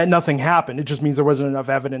that nothing happened. It just means there wasn't enough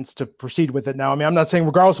evidence to proceed with it. Now, I mean, I'm not saying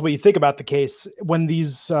regardless of what you think about the case, when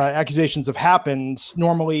these accusations have happened,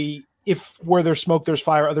 normally if where there's smoke, there's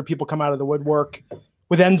fire, other people come out of the woodwork.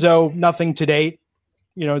 With Enzo, nothing to date.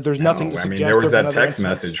 There's nothing to suggest. There was that text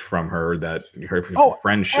message from her that her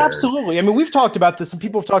friend shared. Absolutely. I mean, we've talked about this and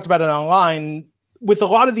people have talked about it online. With a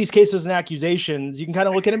lot of these cases and accusations, you can kind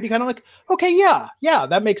of look at it and be kind of like, okay, yeah,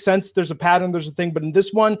 that makes sense. There's a pattern, there's a thing. But in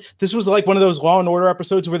this one, this was like one of those Law and Order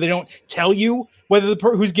episodes where they don't tell you whether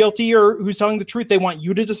who's guilty or who's telling the truth. They want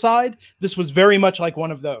you to decide. This was very much like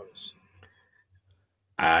one of those.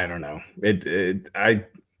 I don't know. We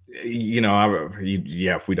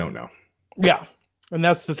don't know. Yeah. And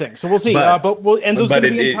that's the thing. So we'll see. But Enzo's going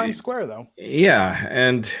to be in Times Square, though. Yeah.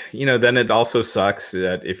 And, then it also sucks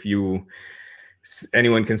that if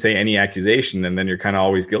anyone can say any accusation, and then you're kind of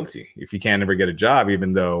always guilty. If you can't ever get a job,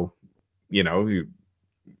 even though,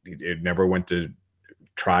 it never went to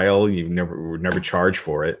trial, you were never charged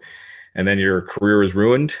for it. And then your career is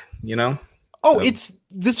ruined, Oh, so. It's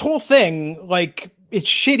this whole thing. Like, it's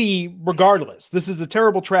shitty regardless. This is a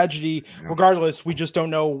terrible tragedy regardless. We just don't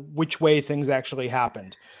know which way things actually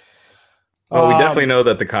happened. Well, we definitely know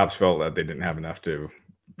that the cops felt that they didn't have enough to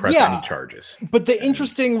press any charges. But the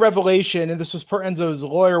interesting revelation, and this was per Enzo's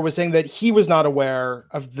lawyer, was saying that he was not aware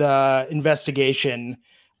of the investigation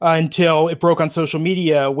until it broke on social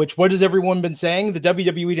media, which what has everyone been saying? The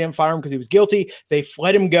WWE didn't fire him because he was guilty. They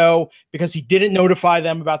let him go because he didn't notify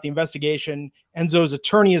them about the investigation. Enzo's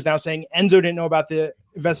attorney is now saying Enzo didn't know about the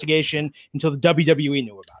investigation until the WWE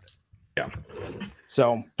knew about it. Yeah.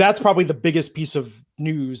 So that's probably the biggest piece of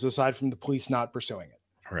news aside from the police not pursuing it.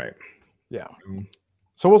 Right. Yeah.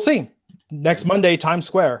 So we'll see. Next Monday, Times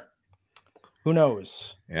Square. Who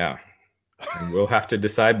knows? Yeah. And we'll have to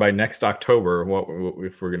decide by next October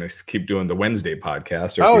if we're going to keep doing the Wednesday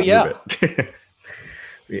podcast. Or move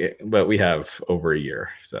it. But we have over a year,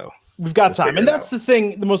 so we've got time. And that's the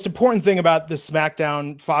thing. The most important thing about the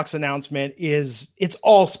SmackDown Fox announcement is it's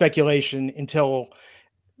all speculation until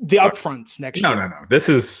the upfronts next year. No. This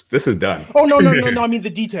is done. Oh, no. I mean, the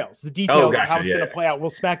details of how it's going to play out. Will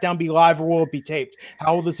SmackDown be live or will it be taped?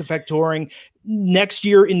 How will this affect touring? Next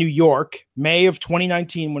year in New York, May of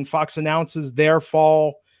 2019, when Fox announces their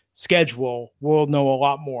fall schedule, we'll know a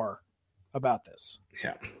lot more about this.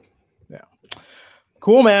 Yeah.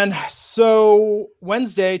 Cool, man. So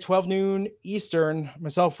Wednesday, 12 noon Eastern,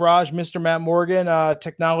 myself, Raj, Mr. Matt Morgan,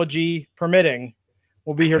 technology permitting,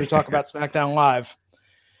 we'll be here to talk about SmackDown Live.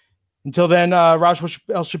 Until then, Raj, what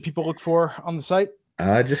else should people look for on the site?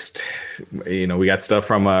 We got stuff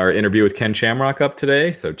from our interview with Ken Shamrock up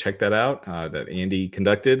today, so check that out, that Andy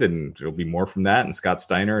conducted, and there'll be more from that, and Scott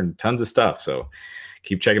Steiner, and tons of stuff. So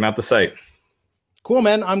keep checking out the site. Cool,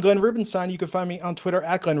 man. I'm Glenn Rubenstein. You can find me on Twitter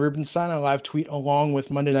at Glenn Rubenstein. I live tweet along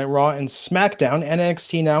with Monday Night Raw and SmackDown and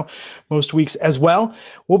NXT now most weeks as well.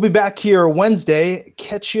 We'll be back here Wednesday.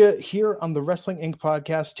 Catch you here on the Wrestling Inc.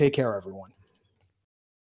 podcast. Take care, everyone.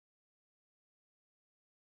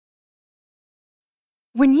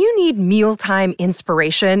 When you need mealtime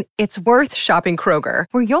inspiration, it's worth shopping Kroger,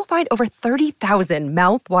 where you'll find over 30,000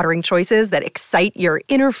 mouth-watering choices that excite your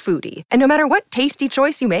inner foodie. And no matter what tasty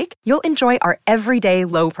choice you make, you'll enjoy our everyday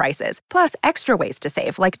low prices, plus extra ways to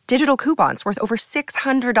save, like digital coupons worth over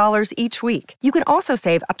 $600 each week. You can also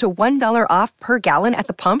save up to $1 off per gallon at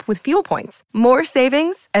the pump with fuel points. More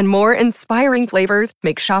savings and more inspiring flavors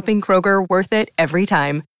make shopping Kroger worth it every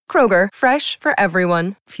time. Kroger, fresh for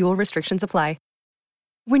everyone. Fuel restrictions apply.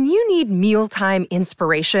 When you need mealtime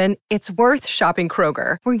inspiration, it's worth shopping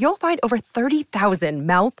Kroger, where you'll find over 30,000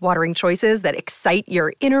 mouth-watering choices that excite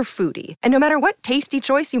your inner foodie. And no matter what tasty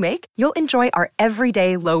choice you make, you'll enjoy our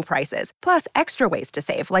everyday low prices, plus extra ways to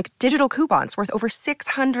save, like digital coupons worth over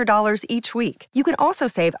 $600 each week. You can also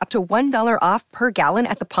save up to $1 off per gallon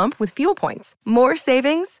at the pump with fuel points. More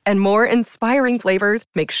savings and more inspiring flavors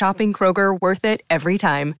make shopping Kroger worth it every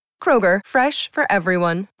time. Kroger, fresh for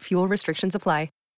everyone. Fuel restrictions apply.